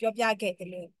တွေကိုပြောပြခဲ့တယ်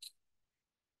လဲ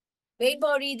main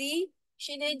body သည်ရှ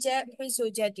င်းလင်းချက်ဖွင့်ဆို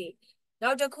ချက်တွေ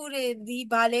နောက်တစ်ခုဒီ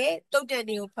ဘာလဲတုတ်တန်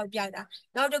တွေကိုဖောက်ပြတာ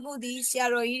နောက်တစ်ခုဒီဆရာ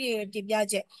တော်ကြီးတွေတင်ပြ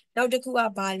ချက်နောက်တစ်ခုက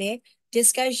ဘာလဲ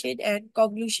discussion and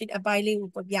conclusion အပိုင်းလေးကို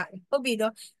ပြပြတယ်ဟုတ်ပြီ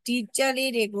နော်ဒီချက်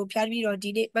လေးတွေကိုဖြားပြီးတော့ဒီ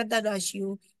နေ့မတ္တနာရှိ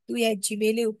ကိုသူ့ရဲ့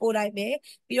Gmail လေးကိုပို့လိုက်မယ်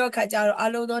ပြီးတော့ခါကြတော့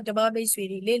အားလုံးသောဓမ္မမိတ်ဆွေ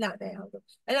တွေလေ့လာနိုင်အောင်လို့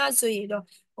အဲ့ဒါဆိုရင်တော့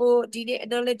ဒီနေ့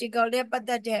analytical နဲ့ပတ်သ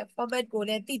က်တဲ့ format ကိုလ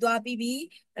ည်းသိသွားပြီးပြီ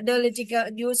analytical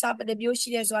အမျိုးအစားဘယ်နှမျိုးရှိ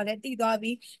တယ်ဆိုတာလည်းသိသွား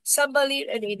ပြီ sample လေး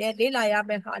အနေနဲ့လေ့လာရ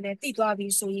မယ့်ဟာလည်းသိသွားပြီ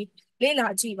ဆိုရင်လေ့လာ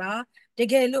ကြည့်ပါတ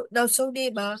ကယ်လို့နောက်ဆုံး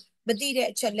နေ့မှာမသိတဲ့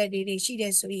အချက်လက်တွေရှိတ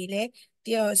ယ်ဆိုရင်လည်း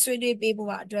ဆွေးနွေးပေး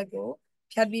ဖို့အတွက်ကို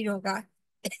ဖြတ်ပြီးတော့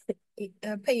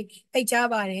ဖိတ်ကြား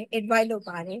ပါတယ် invite လုပ်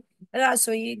ပါတယ်အဲ့ဒါ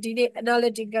ဆိုရင်ဒီနေ့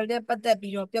analytical နဲ့ပတ်သက်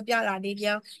ပြီးတော့ပြောပြတာလေး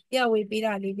များပြဝေပေး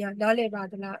တာလေးများနားလည်ပါ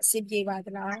သလားအဆင်ပြေပါသ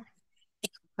လား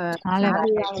နားလည်ပါ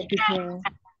ပါတက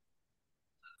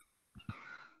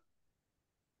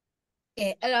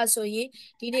ယ်အဲ့ဒါဆိုရင်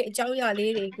ဒီနေ့အကြောင်းအရာ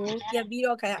လေးတွေကိုပြန်ပြီး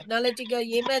တော့analytical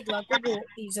ရေးမဲ့သူကကို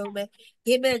အတီဆုံးပဲ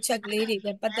ရေးမဲ့ check လေးတွေ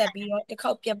နဲ့ပတ်သက်ပြီးတော့တစ်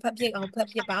ခေါက်ပြန်ဖတ်ဖြစ်အောင်ဖတ်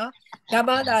ဖြစ်ပါဒါ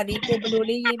မှသာဒီကိုဘယ်လို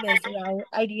လေးရေးမယ်ဆိုတာကို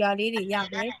idea လေးတွေရ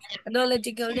မယ်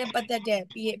analytical နဲ့ပတ်သက်တဲ့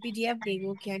PDF တွေ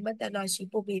ကိုခိုင်မတနာရှိ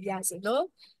ပို့ပေးပြစေနော်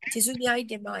ကျေးဇူးအများကြီး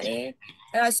တင်ပါတယ်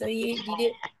အဲ့ဒါဆိုရင်ဒီ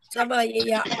နေ့ကျမရေး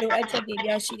ရလိုအပ်ချက်တွေ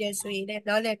များရှိတယ်ဆိုရင်လည်း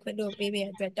နားလည်ခွင့်တို့ပေးမယ့်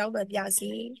အတွက်တောင်းပန်ပြ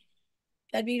စီ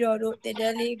ထပ်ပြီးတော့တို့တင်တ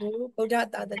န်းလေးကိုဗုဒ္ဓ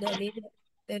သာသနာလေးနဲ့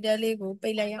တင်တန်းလေးကိုပိ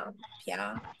တ်လိုက်ရအောင်ဗျာ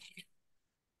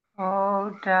ဩ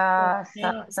ဒါသ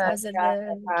ဗ္ဗသာသနာတ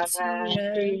သဗ္ဗံ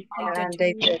ချီရန်တိဣတ္တအန္တုတိ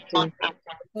တ္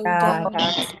တိ Buddha,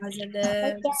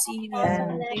 Sasana, Sira,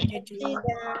 Vegetable,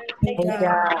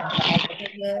 Buddha, Sasana,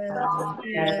 Sira,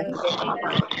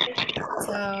 Vegetable,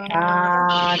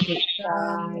 Sadhu, Sa,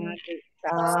 sadhu,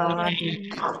 Sadhu. sadhu.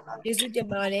 ယေရှုတင်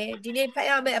ပါတယ်ဒီနေ့ဖတ်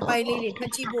ရမယ့်အပိုင်းလေးတွေဖ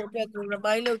တ်ကြည့်ဖို့အတွက်ကို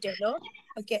remind လုပ်တယ်နော်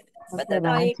โอเคမတ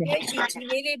နာရေခဲချီချီ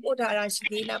လေးပို့ထားတာရှိ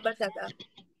သေးလားမတနာ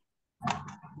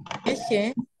ရှင်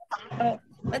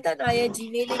မတနာရဲ့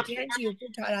Gmail လေးခဲချီကို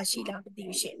ပို့ထားတာရှိလားမသိ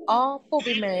ဘူးရှင်အော်ပို့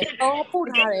ပေးမယ်အော်ပို့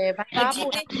ထားတယ်ဘာသာ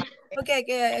ပို့ Gmail ဟုတ်ကဲ့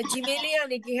Gmail လေးက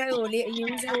နေခဲကိုလေအရ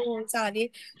င်ဆုံးစာလေး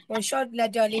short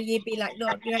letter လေးရေးပေးလိုက်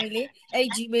တော့ပြီးရင်လေအဲ့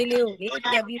Gmail လေးကိုလေ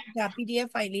ပြန်ပြီးဒါ PDF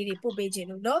file လေးတွေပို့ပေးခြင်း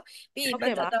လို့နော်ပြီးရင်မတ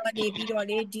နာနေပြီးတော့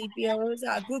လေဒီပြော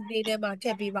စာ group လေးထဲမှာထ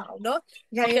ည့်ပေးပါအောင်နော်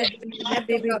ညာရဲ့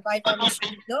laptop က Viber မရှိ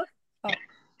ဘူးနော်ဟုတ်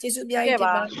ကျေးဇူးအများကြီးတင်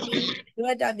ပါတယ်လို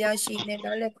အပ်တာများရှိရင်လည်း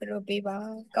နောက်လည်းခွင့်လို့ပေးပါ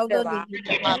ကောင်းသောနေ့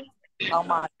လေးပါနော်ကောင်း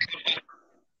ပါ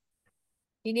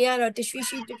ဒီနေ့ကတော့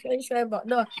differential ပေါ့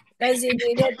နော်တိုင်းစင်နေ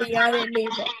တဲ့တရားတဲ့နေ့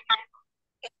ပေါ့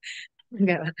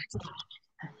ကဲပါ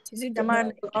ကျေးဇူးတကျမင်ပါ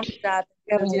နေကောင်းတာ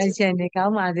ကဲပါလက်ရှင်နေကော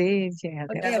င်းပါစေရှင်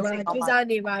ဟုတ် ဟုတ် ကဲ့ ကဲ့ပါကြိုးစား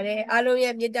နေပါတယ်အားလုံး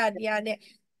ရဲ့မေတ္တာတရားနဲ့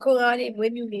ခွန်အားတွေ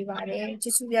မွေးမြူနေပါတယ်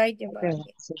ကျေးဇူးအများကြီးတင်ပါတ ကဲ ယ် ပါ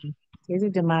ရှင်ကျေး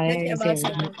ဇူးတင်ပါတ လက်ယ်ပြမ ရှင်ဆ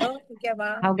က်ပါနော်ဟုတ်ကဲ့ပါ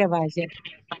ဟုတ်ကဲ့ပါရှင်